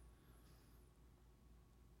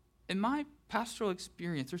 in my pastoral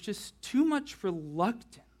experience, there's just too much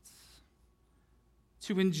reluctance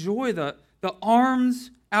to enjoy the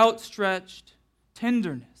arms outstretched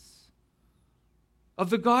tenderness of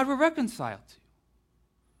the God we're reconciled to.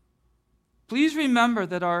 Please remember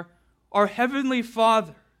that our Heavenly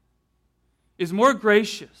Father is more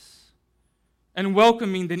gracious and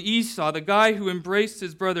welcoming than Esau, the guy who embraced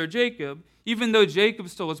his brother Jacob, even though Jacob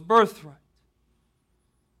stole his birthright.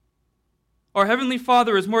 Our Heavenly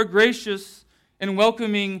Father is more gracious and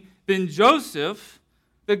welcoming than Joseph,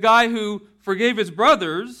 the guy who forgave his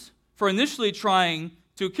brothers for initially trying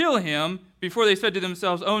to kill him before they said to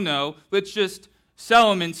themselves, oh no, let's just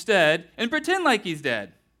sell him instead and pretend like he's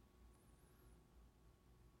dead.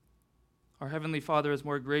 Our Heavenly Father is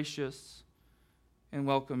more gracious and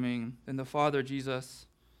welcoming than the Father Jesus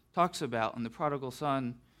talks about in the prodigal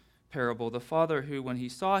son parable, the father who, when he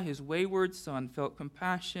saw his wayward son, felt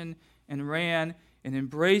compassion and ran and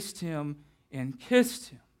embraced him and kissed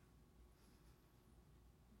him.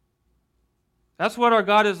 That's what our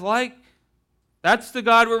God is like. That's the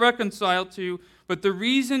God we're reconciled to. But the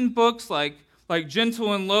reason books like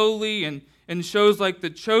Gentle and Lowly and shows like The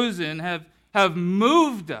Chosen have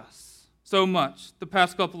moved us so much the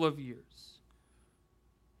past couple of years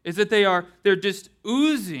is that they're just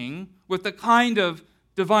oozing with the kind of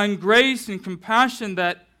divine grace and compassion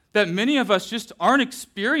that many of us just aren't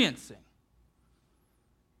experiencing.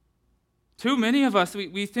 Too many of us,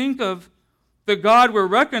 we think of the God we're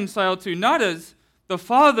reconciled to not as the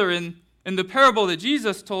Father in the parable that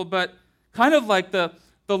Jesus told, but kind of like the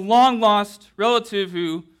long-lost relative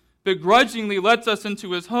who begrudgingly lets us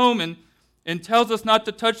into his home and tells us not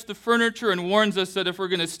to touch the furniture and warns us that if we're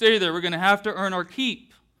going to stay there, we're going to have to earn our keep.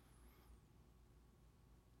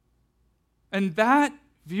 And that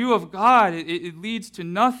view of God, it leads to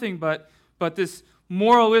nothing but this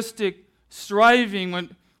moralistic striving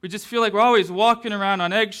when we just feel like we're always walking around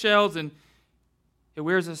on eggshells, and it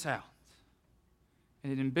wears us out.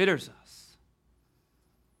 And it embitters us.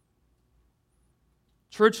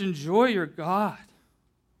 Church, enjoy your God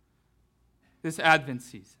this Advent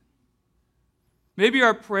season. Maybe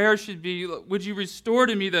our prayer should be, would you restore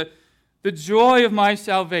to me the joy of my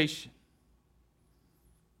salvation?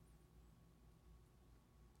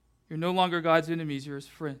 You're no longer God's enemies, you're his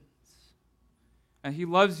friends. And he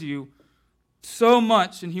loves you so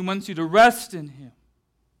much, and he wants you to rest in him.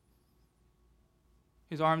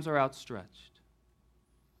 His arms are outstretched.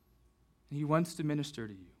 And he wants to minister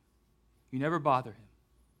to you. You never bother him.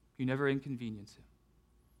 You never inconvenience him.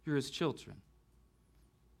 You're his children.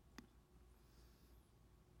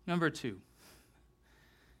 Number two.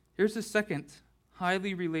 Here's the second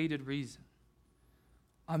highly related reason.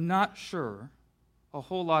 I'm not sure a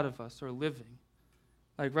whole lot of us are living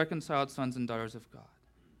like reconciled sons and daughters of God.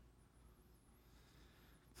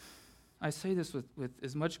 I say this with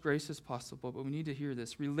as much grace as possible, but we need to hear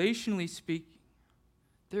this. Relationally speaking,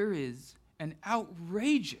 there is an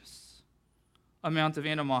outrageous amount of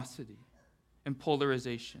animosity and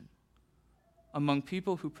polarization among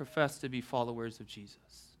people who profess to be followers of Jesus.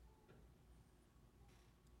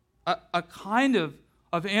 A kind of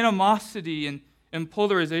animosity and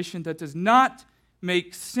polarization that does not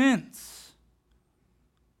make sense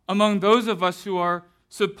among those of us who are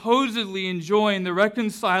supposedly enjoying the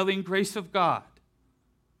reconciling grace of God.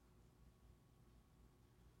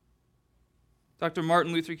 Dr.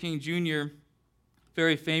 Martin Luther King Jr.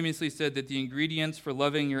 very famously said that the ingredients for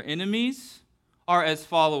loving your enemies are as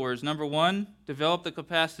followers. Number one, develop the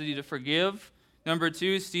capacity to forgive. Number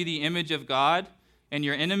two, see the image of God in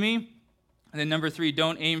your enemy. And then number three,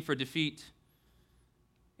 don't aim for defeat.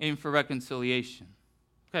 Aim for reconciliation.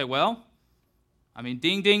 Okay, well,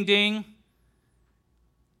 ding, ding, ding.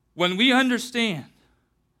 When we understand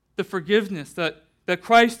the forgiveness that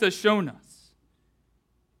Christ has shown us,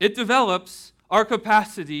 it develops our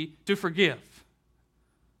capacity to forgive.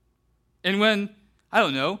 And when,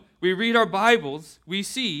 we read our Bibles, we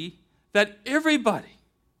see that everybody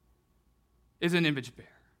is an image bearer.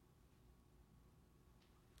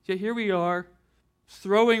 Yet here we are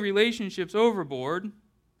throwing relationships overboard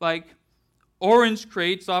like orange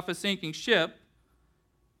crates off a sinking ship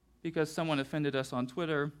because someone offended us on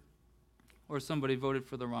Twitter or somebody voted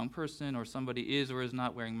for the wrong person, or somebody is or is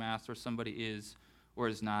not wearing masks, or somebody is or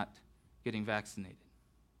is not getting vaccinated.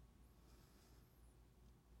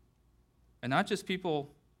 And not just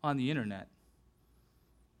people on the internet.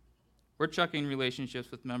 We're chucking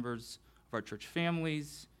relationships with members of our church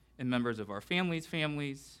families and members of our families,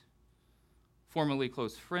 formerly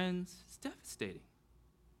close friends. It's devastating.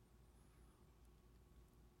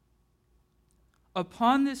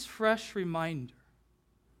 Upon this fresh reminder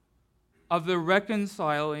of the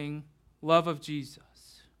reconciling love of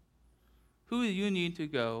Jesus, who do you need to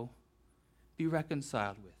go be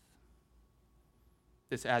reconciled with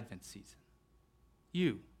this Advent season?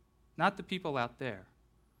 You, not the people out there.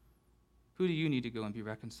 Who do you need to go and be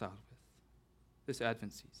reconciled with this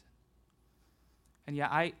Advent season? And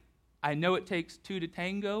yeah, I know it takes two to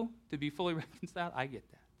tango to be fully reconciled. I get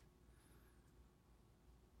that.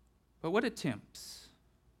 But what attempts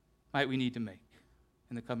might we need to make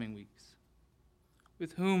in the coming weeks?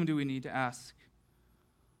 With whom do we need to ask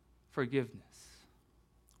forgiveness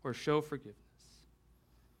or show forgiveness?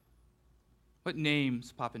 What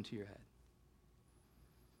names pop into your head?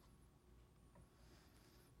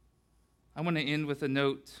 I want to end with a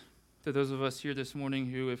note to those of us here this morning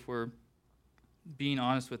who, if we're being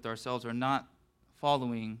honest with ourselves, are not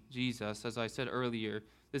following Jesus. As I said earlier,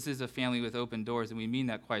 this is a family with open doors, and we mean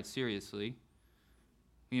that quite seriously.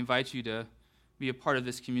 We invite you to be a part of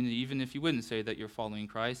this community, even if you wouldn't say that you're following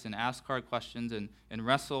Christ, and ask hard questions and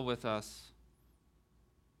wrestle with us.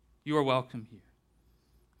 You are welcome here.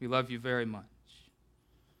 We love you very much.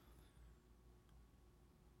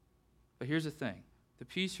 But here's the thing. The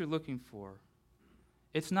peace you're looking for,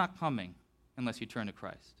 it's not coming unless you turn to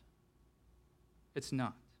Christ. It's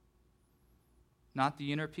not. Not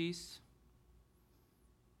the inner peace,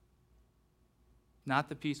 not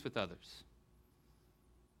the peace with others.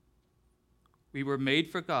 We were made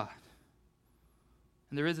for God,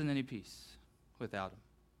 and there isn't any peace without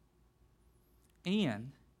Him.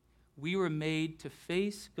 And we were made to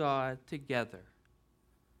face God together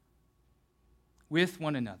with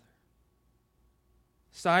one another,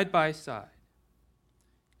 side by side.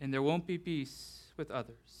 And there won't be peace with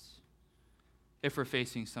others if we're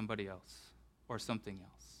facing somebody else or something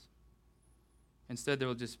else. Instead, there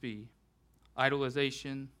will just be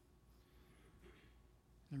idolization,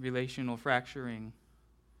 and relational fracturing,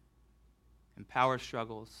 and power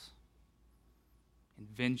struggles, and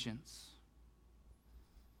vengeance.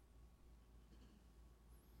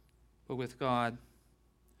 But with God,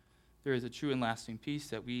 there is a true and lasting peace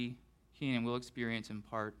that we can and will experience in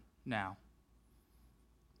part now,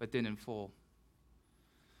 but then in full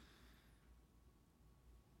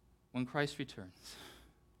when Christ returns,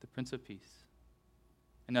 the Prince of Peace,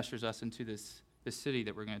 and ushers us into this city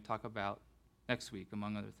that we're going to talk about next week,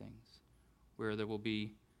 among other things, where there will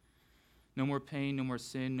be no more pain, no more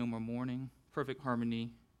sin, no more mourning, perfect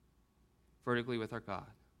harmony vertically with our God,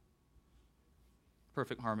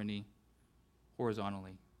 perfect harmony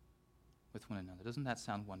horizontally with one another. Doesn't that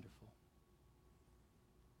sound wonderful?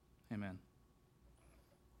 Amen.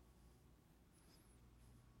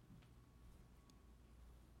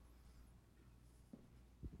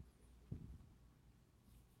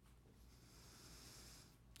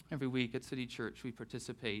 Every week at City Church, we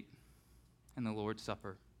participate in the Lord's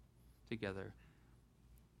Supper together.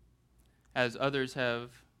 As others have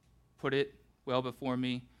put it well before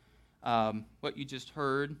me, what you just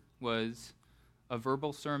heard was a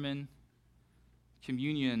verbal sermon.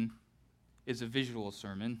 Communion is a visual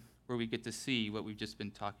sermon where we get to see what we've just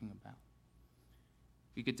been talking about.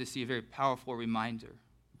 We get to see a very powerful reminder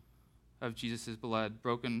of Jesus' blood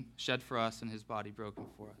shed for us and His body broken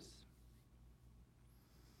for us.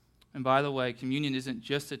 And by the way, communion isn't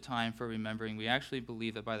just a time for remembering. We actually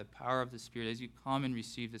believe that by the power of the Spirit, as you come and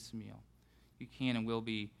receive this meal, you can and will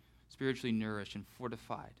be spiritually nourished and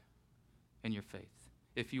fortified in your faith,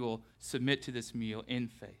 if you will submit to this meal in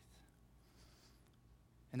faith.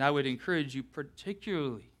 And I would encourage you,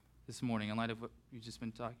 particularly this morning, in light of what we've just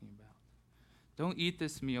been talking about, don't eat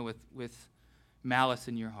this meal with malice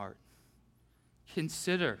in your heart.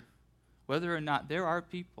 Consider whether or not there are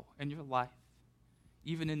people in your life,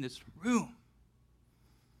 even in this room,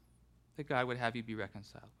 that God would have you be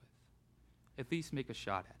reconciled with. At least make a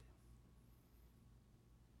shot at it.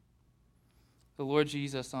 The Lord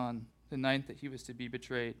Jesus, on the night that He was to be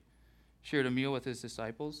betrayed, shared a meal with His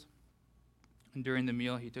disciples. And during the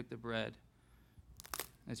meal, He took the bread.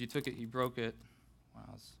 As He took it, He broke it. Wow,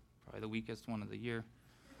 it's probably the weakest one of the year.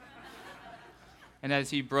 And as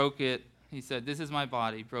He broke it, He said, "This is my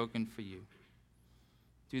body broken for you.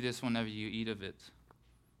 Do this whenever you eat of it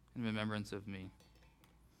in remembrance of me."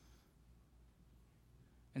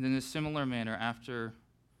 And in a similar manner, after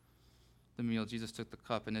the meal, Jesus took the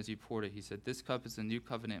cup, and as he poured it, he said, "This cup is the new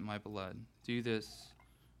covenant in my blood. Do this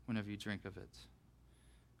whenever you drink of it,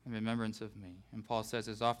 in remembrance of me." And Paul says,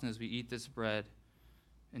 as often as we eat this bread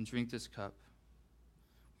and drink this cup,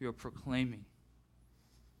 we are proclaiming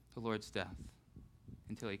the Lord's death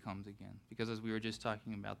until he comes again. Because as we were just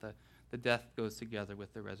talking about, the death goes together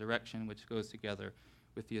with the resurrection, which goes together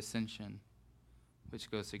with the ascension, which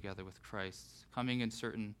goes together with Christ's coming in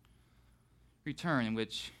certain return, in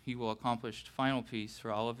which he will accomplish final peace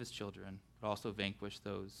for all of his children, but also vanquish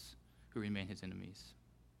those who remain his enemies.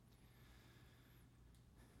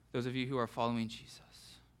 Those of you who are following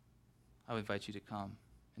Jesus, I would invite you to come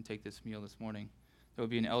and take this meal this morning. There will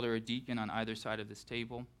be an elder or deacon on either side of this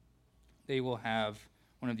table. They will have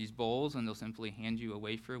one of these bowls, and they'll simply hand you a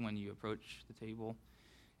wafer when you approach the table.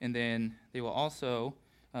 And then they will also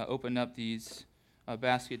open up these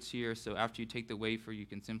baskets here, so after you take the wafer, you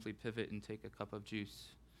can simply pivot and take a cup of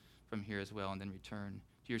juice from here as well, and then return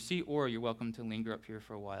to your seat, or you're welcome to linger up here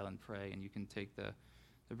for a while and pray, and you can take the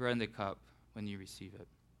bread and the cup when you receive it.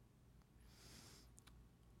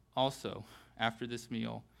 Also, after this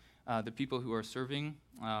meal, the people who are serving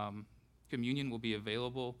communion will be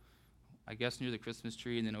available, I guess, near the Christmas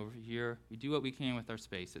tree, and then over here. We do what we can with our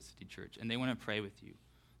space at City Church, and they want to pray with you.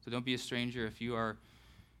 So don't be a stranger. If you are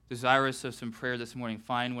desirous of some prayer this morning,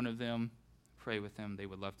 find one of them, pray with them. They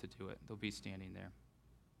would love to do it. They'll be standing there.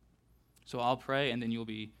 So I'll pray, and then you'll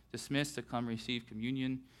be dismissed to come receive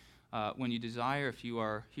communion. When you desire, if you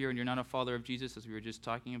are here and you're not a follower of Jesus, as we were just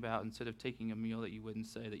talking about, instead of taking a meal that you wouldn't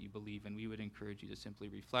say that you believe in, we would encourage you to simply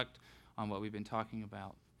reflect on what we've been talking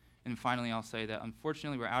about. And finally, I'll say that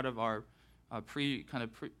unfortunately we're out of our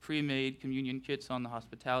pre-made communion kits on the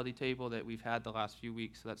hospitality table that we've had the last few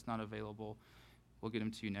weeks, so that's not available. We'll get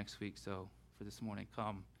them to you next week. So for this morning,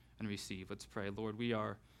 come and receive. Let's pray. Lord, we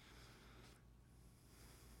are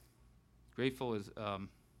grateful is an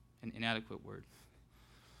inadequate word.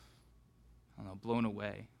 I don't know, blown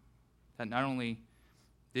away. That not only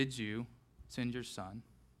did you send your Son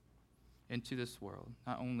into this world,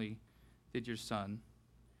 not only did your Son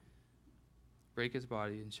break his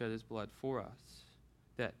body and shed his blood for us,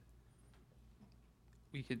 that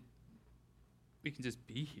we can just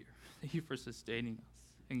be here. Thank you for sustaining us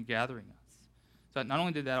and gathering us. So that not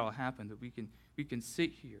only did that all happen, but we can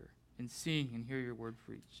sit here and sing and hear your word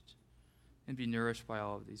preached and be nourished by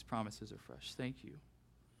all of these promises afresh. Thank you.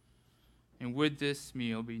 And would this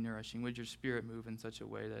meal be nourishing? Would your spirit move in such a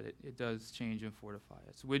way that it does change and fortify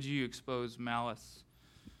us? Would you expose malice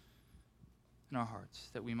in our hearts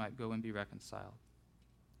that we might go and be reconciled?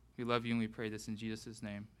 We love you and we pray this in Jesus'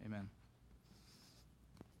 name. Amen.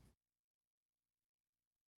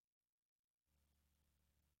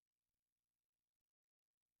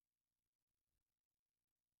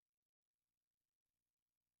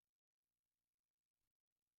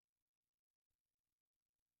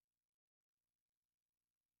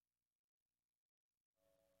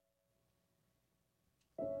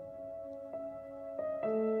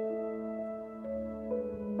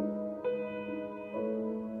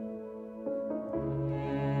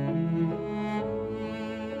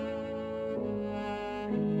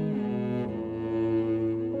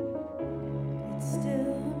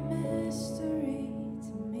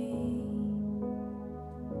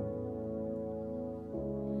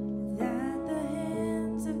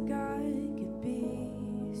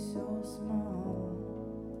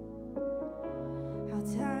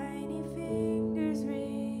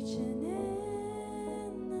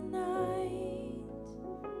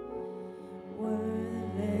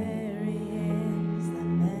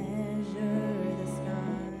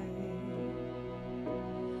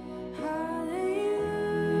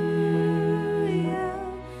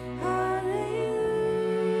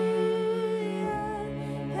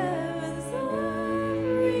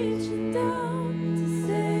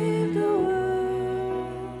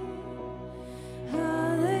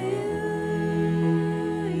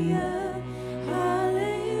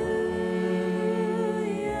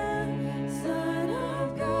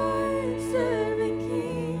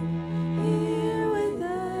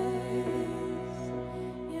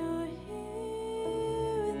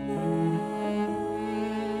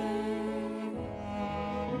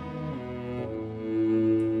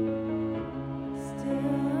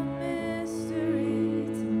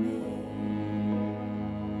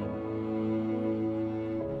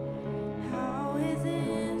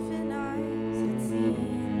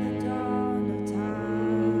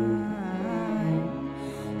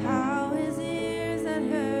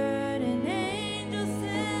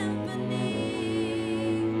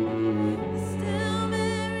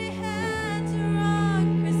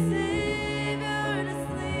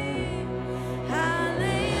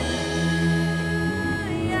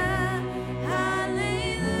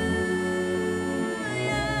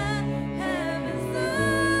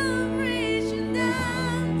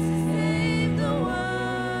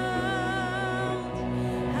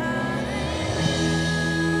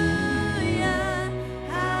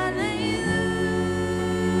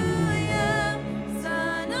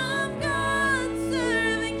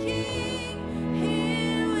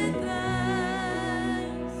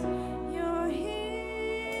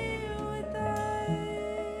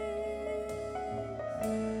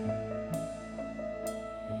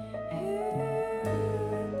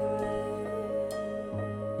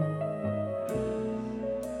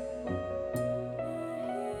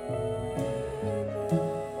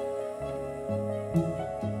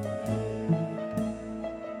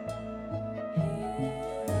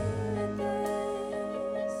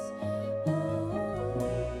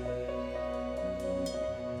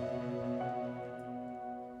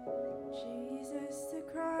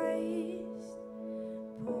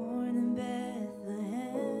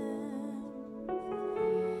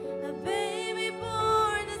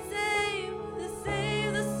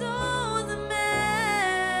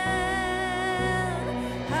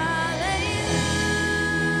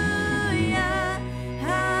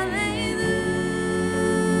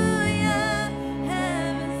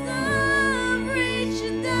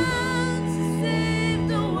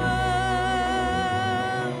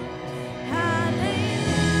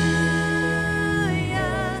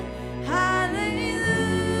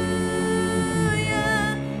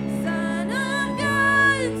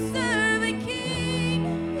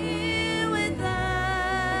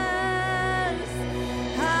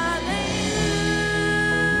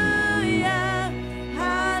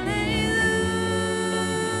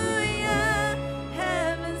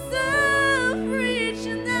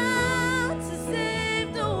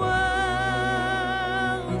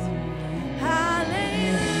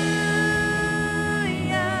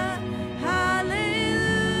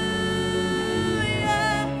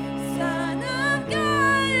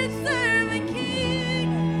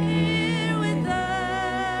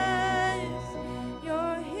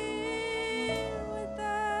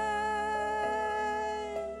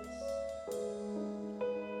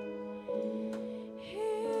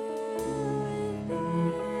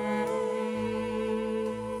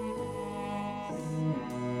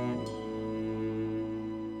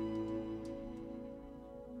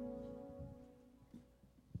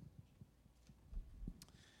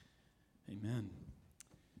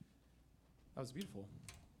 was beautiful.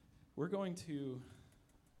 We're going to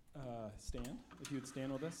stand, if you would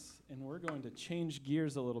stand with us, and we're going to change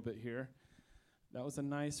gears a little bit here. That was a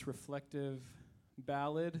nice, reflective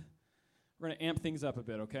ballad. We're going to amp things up a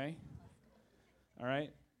bit, okay? All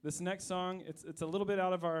right? This next song, it's a little bit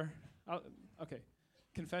out of our,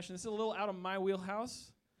 confession. This is a little out of my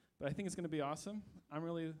wheelhouse, but I think it's going to be awesome.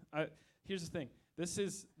 Here's the thing. This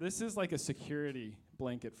is like a security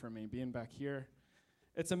blanket for me, being back here.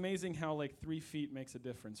 It's amazing how like 3 feet makes a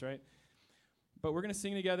difference, right? But we're going to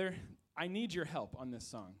sing together. I need your help on this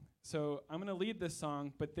song. So I'm going to lead this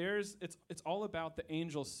song, but it's all about the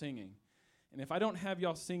angels singing. And if I don't have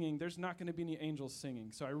y'all singing, there's not going to be any angels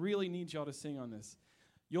singing. So I really need y'all to sing on this.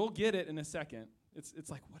 You'll get it in a second. It's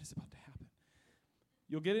like, what is about to happen?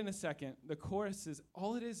 You'll get it in a second. The chorus is,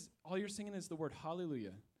 all you're singing is the word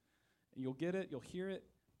hallelujah. And you'll get it, you'll hear it,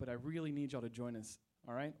 but I really need y'all to join us,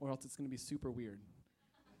 all right? Or else it's going to be super weird.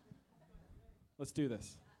 Let's do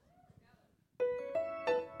this.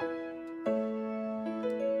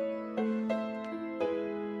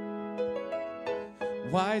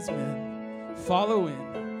 Wise men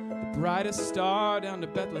following the brightest star down to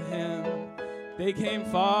Bethlehem. They came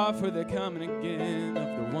far for the coming again of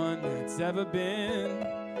the one that's ever been.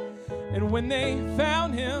 And when they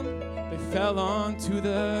found him, they fell onto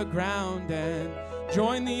the ground and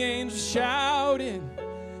joined the angels shouting,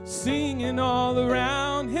 singing all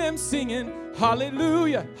around him, singing,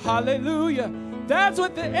 hallelujah, hallelujah. That's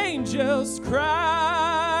what the angels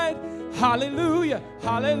cried. Hallelujah,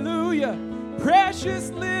 hallelujah, precious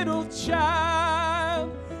little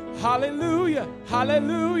child. Hallelujah,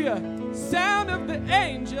 hallelujah, sound of the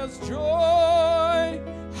angels' joy.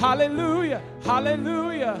 Hallelujah,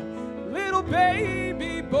 hallelujah, little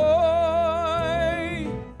baby boy.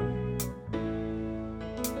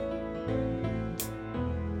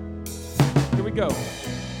 Here we go.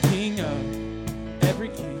 King of every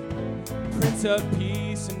king, Prince of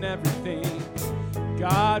peace and everything,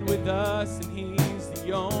 God with us, and he's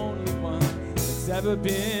the only one that's ever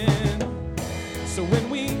been. So when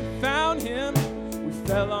we found him, we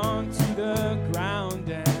fell onto the ground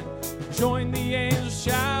and joined the angels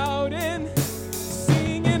shouting,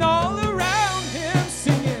 singing all around him,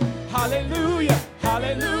 singing, hallelujah,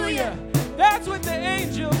 hallelujah. That's what the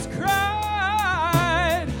angels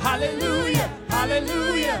cried. Hallelujah,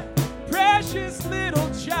 hallelujah, precious little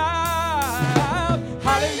child.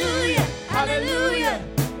 Hallelujah, hallelujah,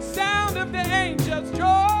 sound of the angels' joy.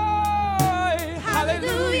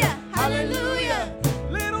 Hallelujah, hallelujah,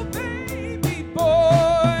 little baby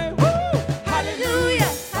boy. Woo! Hallelujah,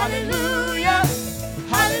 hallelujah,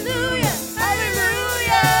 hallelujah,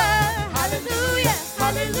 hallelujah, hallelujah,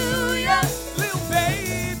 hallelujah, little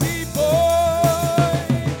baby boy.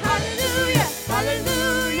 Hallelujah,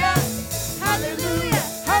 hallelujah, hallelujah,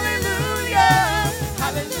 hallelujah,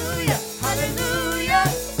 hallelujah, hallelujah,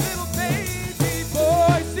 little baby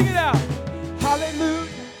boy. Sing it out.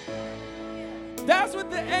 Hallelujah. That's what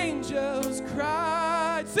the angels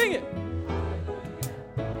cried. Sing it.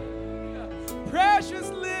 Precious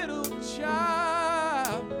little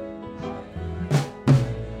child.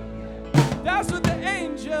 That's what the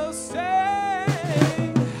angels sang.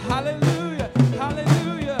 Hallelujah,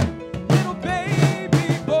 hallelujah, little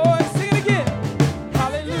baby boy. Sing it again.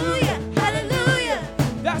 Hallelujah, hallelujah.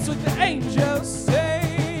 That's what the angels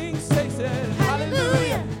sing. Say,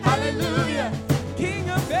 hallelujah, hallelujah, King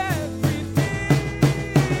of everything.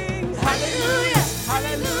 Hallelujah,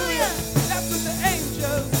 hallelujah. That's what the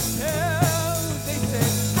angels tell. They say,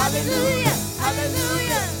 hallelujah,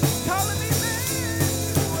 hallelujah, calling me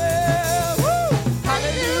Emmanuel. Woo!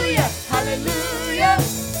 Hallelujah, hallelujah,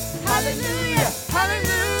 hallelujah,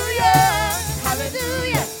 hallelujah,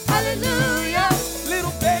 hallelujah, hallelujah,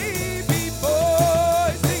 little baby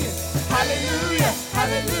boy. Sing it. Hallelujah,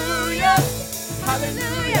 hallelujah,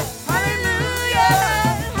 hallelujah, hallelujah,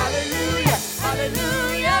 hallelujah,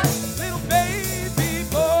 hallelujah, little baby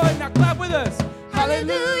boy. Now clap with us.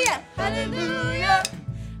 Hallelujah, hallelujah,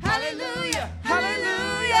 hallelujah,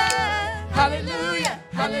 hallelujah, hallelujah,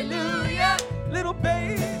 hallelujah, little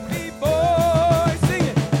baby boy. Sing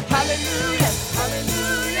it. Hallelujah,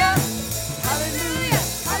 hallelujah, hallelujah,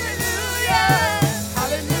 hallelujah,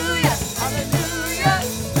 hallelujah, hallelujah,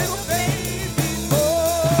 little baby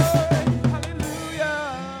boy. Hallelujah.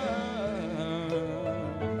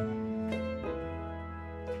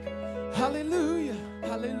 Hallelujah,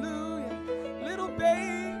 hallelujah, little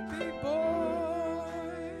baby boy.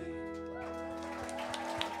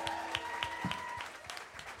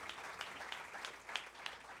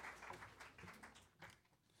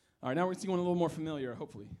 All right, now we're going to sing one a little more familiar,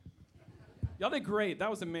 hopefully. Y'all did great.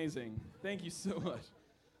 That was amazing. Thank you so much.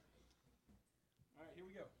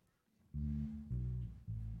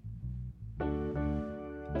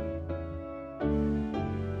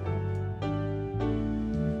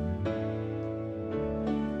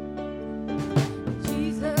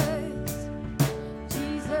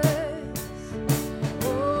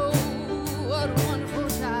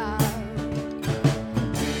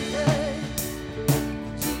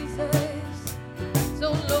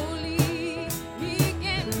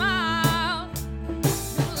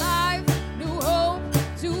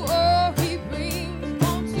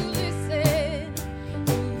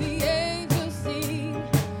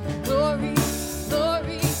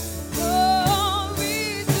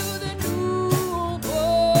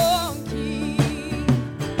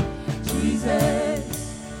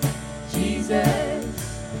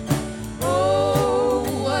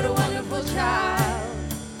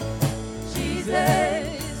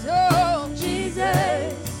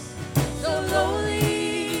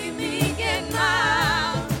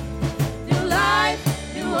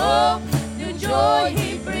 joy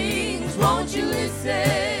he brings. Won't you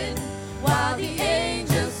listen while the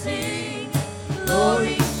angels sing?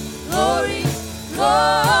 Glory, glory,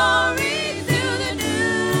 glory to the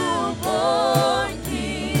newborn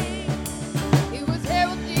King. He was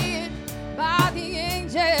heralded by the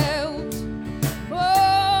angels,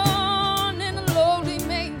 born in a lowly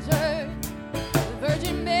manger. The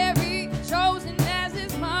Virgin Mary chosen as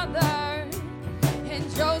his mother,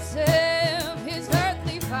 and Joseph his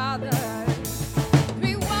earthly father.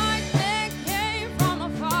 Three wise men came from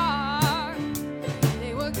afar.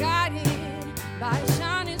 They were guided by a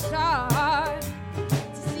shining star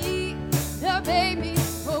to see the baby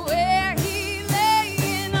where he lay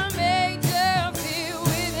in a manger filled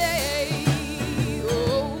with hay.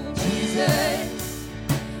 Oh, Jesus,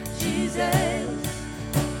 Jesus,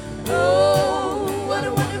 oh, what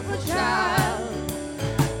a wonderful child.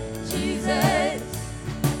 Jesus,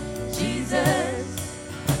 Jesus,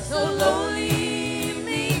 so lowly,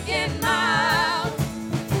 meek and mild.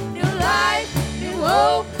 New life, new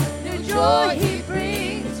hope, new joy he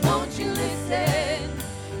brings. Won't you listen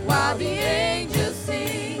while the angels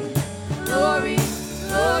sing? Glory,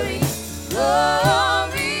 glory,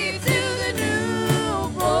 glory to the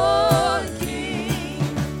newborn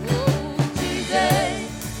King. Oh, Jesus,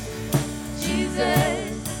 Jesus,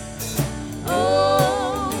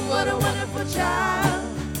 oh, what a wonderful child.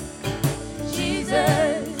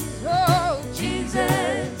 Jesus, oh,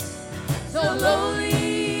 Jesus, so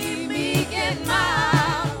lowly, meek and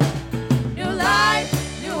mild. New life,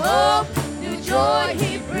 new hope, new joy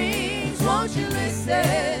he brings. Won't you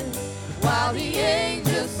listen while the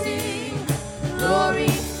angels sing?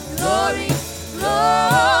 Glory, glory,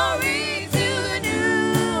 glory to the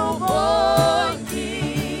newborn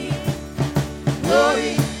King.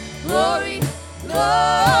 Glory, glory,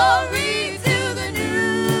 glory to the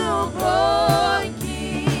newborn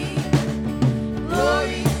King.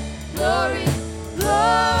 Glory, glory,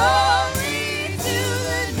 glory to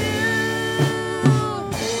the newborn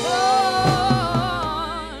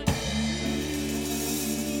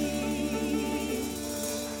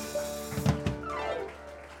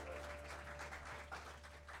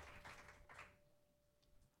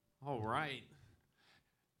All right.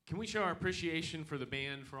 Can we show our appreciation for the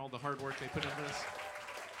band for all the hard work they put into this?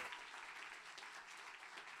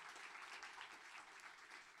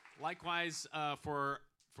 Likewise, for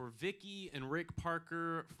Vicky and Rick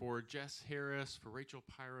Parker, for Jess Harris, for Rachel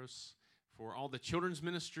Pyros, for all the children's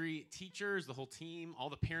ministry teachers, the whole team, all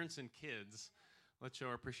the parents and kids. Let's show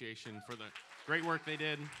our appreciation for the great work they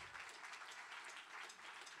did.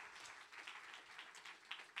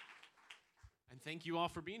 And thank you all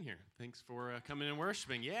for being here. Thanks for coming and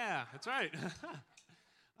worshiping. Yeah, that's right.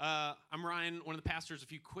 I'm Ryan, one of the pastors. A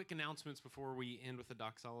few quick announcements before we end with the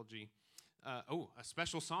doxology. A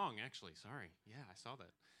special song, actually. Sorry. Yeah, I saw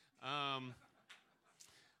that.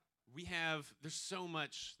 There's so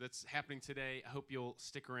much that's happening today. I hope you'll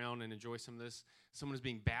stick around and enjoy some of this. Someone is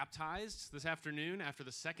being baptized this afternoon after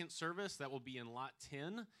the second service. That will be in lot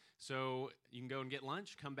 10. So you can go and get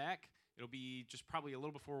lunch, come back. It'll be just probably a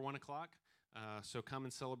little before 1 o'clock. So come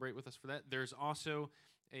and celebrate with us for that. There's also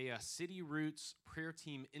a City Roots prayer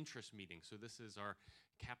team interest meeting. So this is our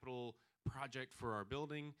capital project for our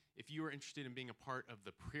building. If you are interested in being a part of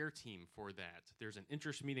the prayer team for that, there's an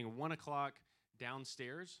interest meeting at 1 o'clock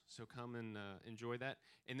downstairs. So come and enjoy that.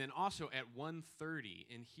 And then also at 1:30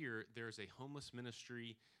 in here, there's a homeless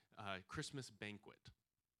ministry Christmas banquet.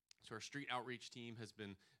 So our street outreach team has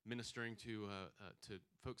been ministering to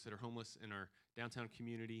folks that are homeless in our downtown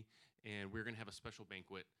community, and we're going to have a special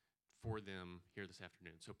banquet for them here this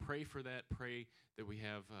afternoon. So pray for that. Pray that we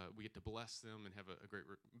get to bless them and have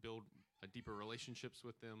build deeper relationships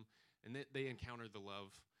with them, and that they encounter the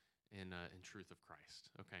love and truth of Christ.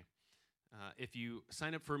 Okay. If you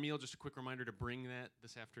sign up for a meal, just a quick reminder to bring that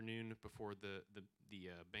this afternoon before the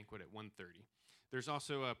banquet at 1:30. There's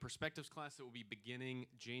also a perspectives class that will be beginning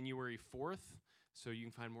January 4th, so you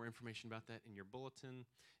can find more information about that in your bulletin.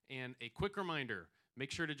 And a quick reminder,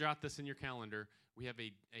 make sure to jot this in your calendar. We have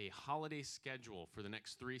a holiday schedule for the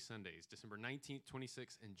next 3 Sundays, December 19th,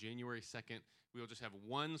 26th, and January 2nd. We will just have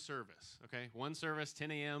one service, okay? One service,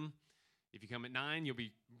 10 a.m. If you come at 9, you'll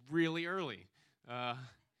be really early.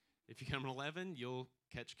 If you come at 11, you'll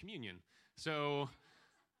catch communion. So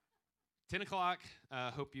 10 o'clock,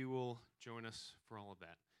 hope you will join us for all of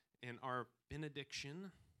that. And our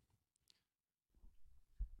benediction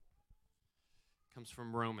comes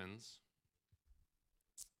from Romans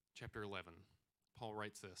chapter 11. Paul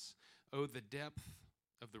writes this: "Oh, the depth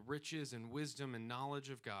of the riches and wisdom and knowledge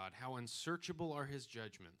of God, how unsearchable are his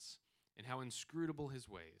judgments, and how inscrutable his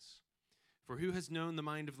ways. For who has known the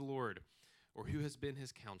mind of the Lord? or who has been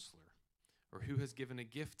his counselor, or who has given a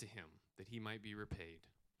gift to him that he might be repaid?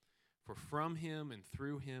 For from him and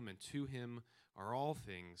through him and to him are all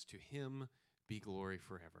things. To him be glory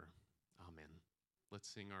forever. Amen. Let's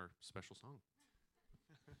sing our special song.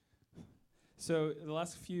 So the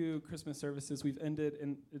last few Christmas services we've ended,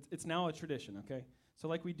 and it's now a tradition, okay? So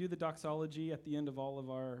like we do the doxology at the end of all of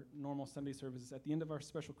our normal Sunday services, at the end of our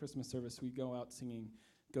special Christmas service, we go out singing,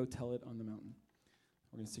 Go Tell It on the Mountain.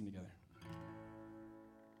 We're going to sing together.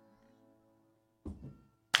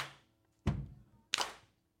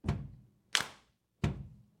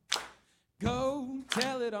 Go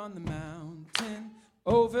tell it on the mountain,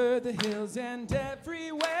 over the hills and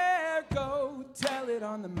everywhere. Go tell it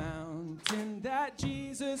on the mountain that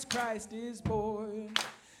Jesus Christ is born.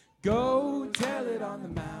 Go tell it on the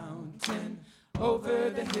mountain, over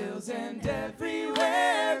the hills and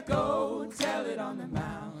everywhere. Go tell it on the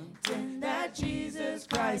mountain that Jesus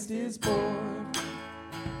Christ is born.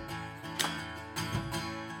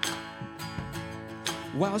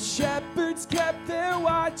 While shepherds kept their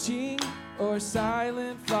watching, or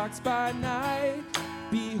silent flocks by night,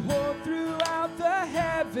 behold, throughout the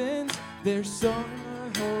heavens there shone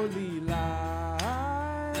a holy light.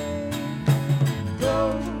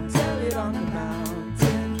 Go tell it on the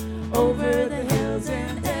mountain, over the hills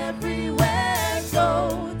and everywhere.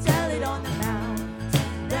 Go tell it on the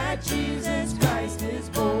mountain that Jesus Christ is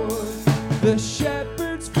born. The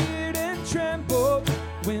shepherds feared and trembled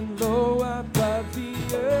when low above the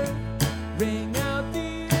earth rang out the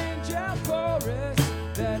angel chorus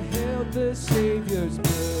that hailed the Savior's birth.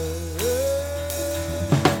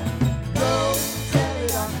 Go tell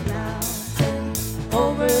it on the mountain,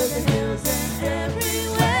 over the hills and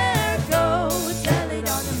everywhere. Go tell it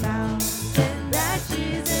on the mountain that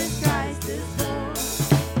Jesus Christ is born.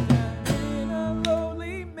 In a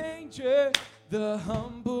lowly manger, the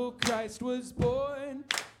humble Christ was born,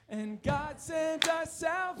 and God sent us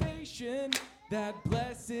salvation, that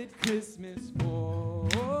blessed Christmas morn.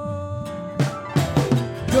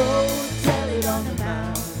 Go tell it on the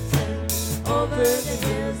mountain, over the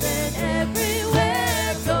hills and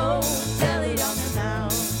everywhere. Go tell it on the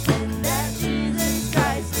mountain that Jesus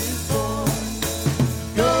Christ is born.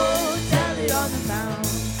 Go tell it on the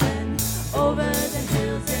mountain, over the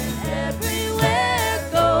hills and everywhere.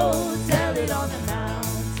 Go tell it on the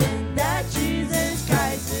mountain that Jesus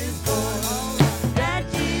Christ is born. That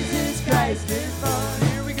Jesus Christ is born.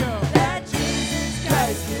 Here we go. That Jesus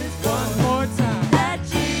Christ is born. One more time. That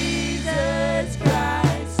Jesus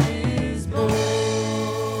Christ is born.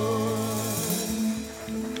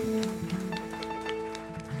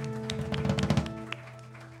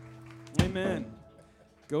 Amen.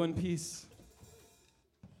 Go in peace.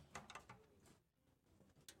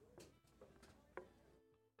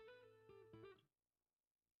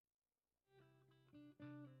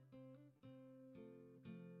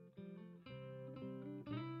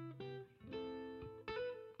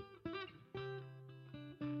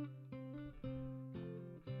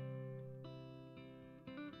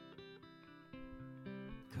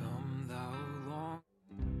 Come thou long.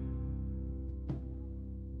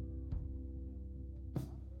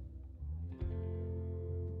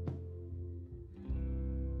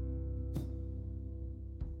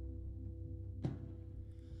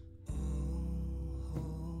 Oh,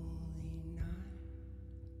 holy night,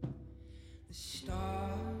 the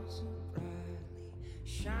stars are brightly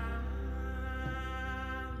shining.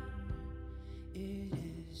 It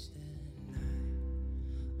is the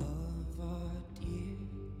night of our dear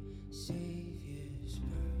Savior's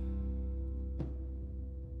birth.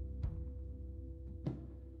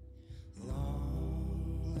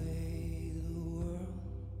 Long lay the world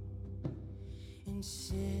in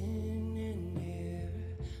sin and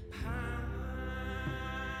error pine,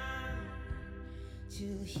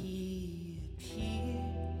 till he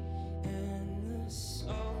appeared and the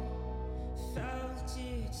soul felt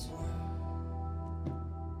its worth.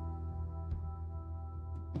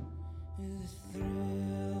 The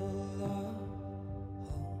thrill of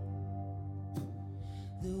hope,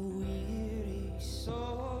 the weary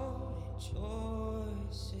soul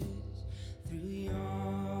rejoices through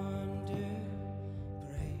yonder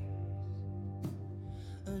breaks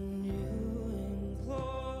a new and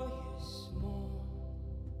glorious morn.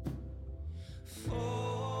 Fall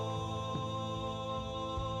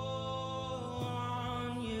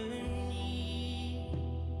on your knees.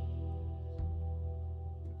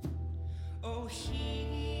 Oh, hear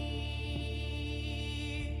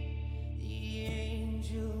the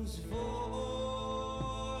angels' voices.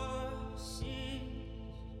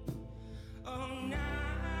 Oh, night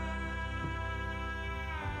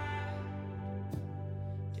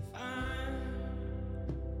divine.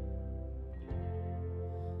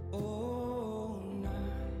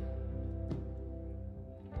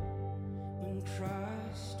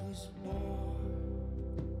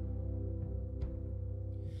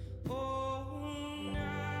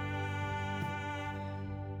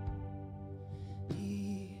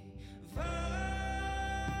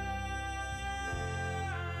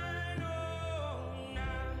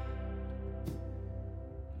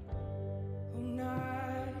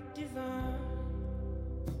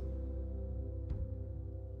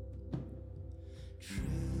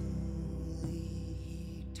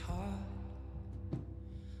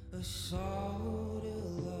 the salt of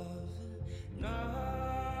love, another.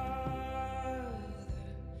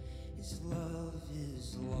 His love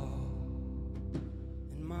is law,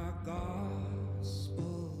 and my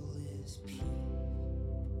gospel is peace.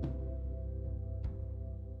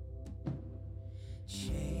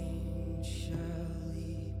 Chains shall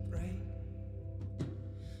he break,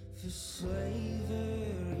 for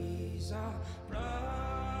slavery's our brother,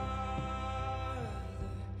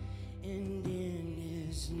 and in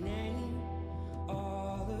his name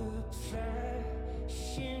all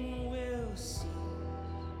oppression will cease.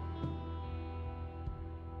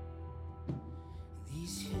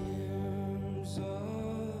 These hymns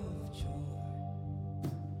of joy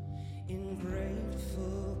in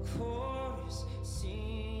grateful chorus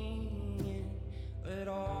singing, let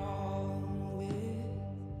all within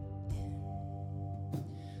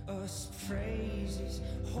us praise his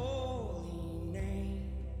holy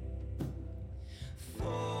name.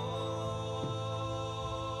 Fall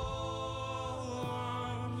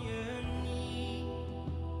on your knees,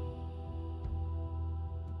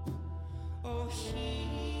 oh hear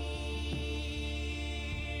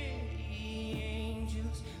the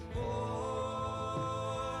angels' voices,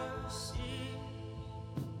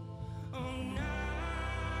 oh night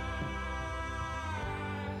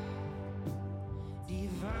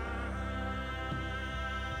divine,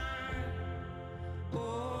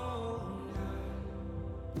 oh night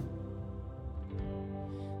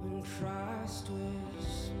when Christ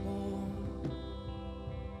was born,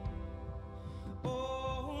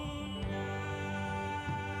 oh night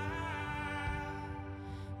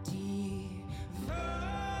divine,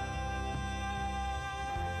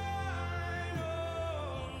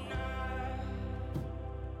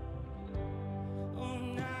 oh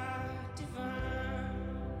night divine.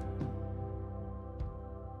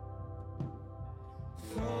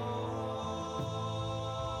 Fall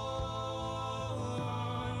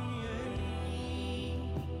on your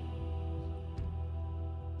knees,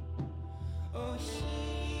 oh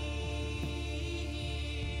hear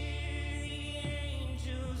the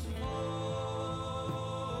angels'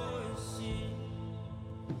 voices,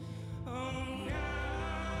 oh night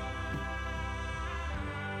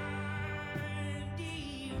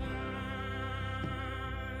divine,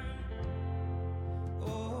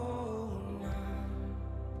 oh night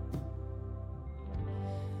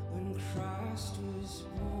when Christ was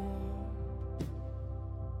born,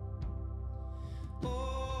 oh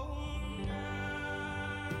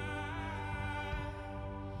night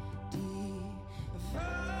divine,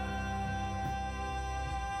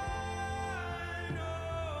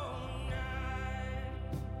 oh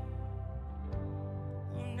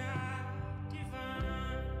night divine.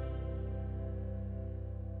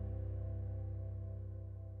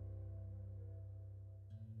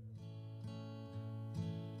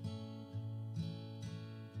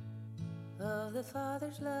 Of the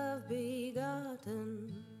Father's love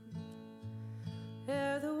begotten,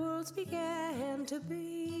 ere the worlds began to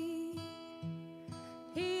be,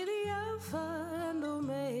 he the Alpha and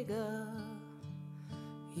Omega,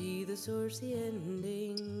 he the source, the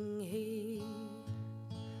ending, he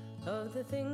of the things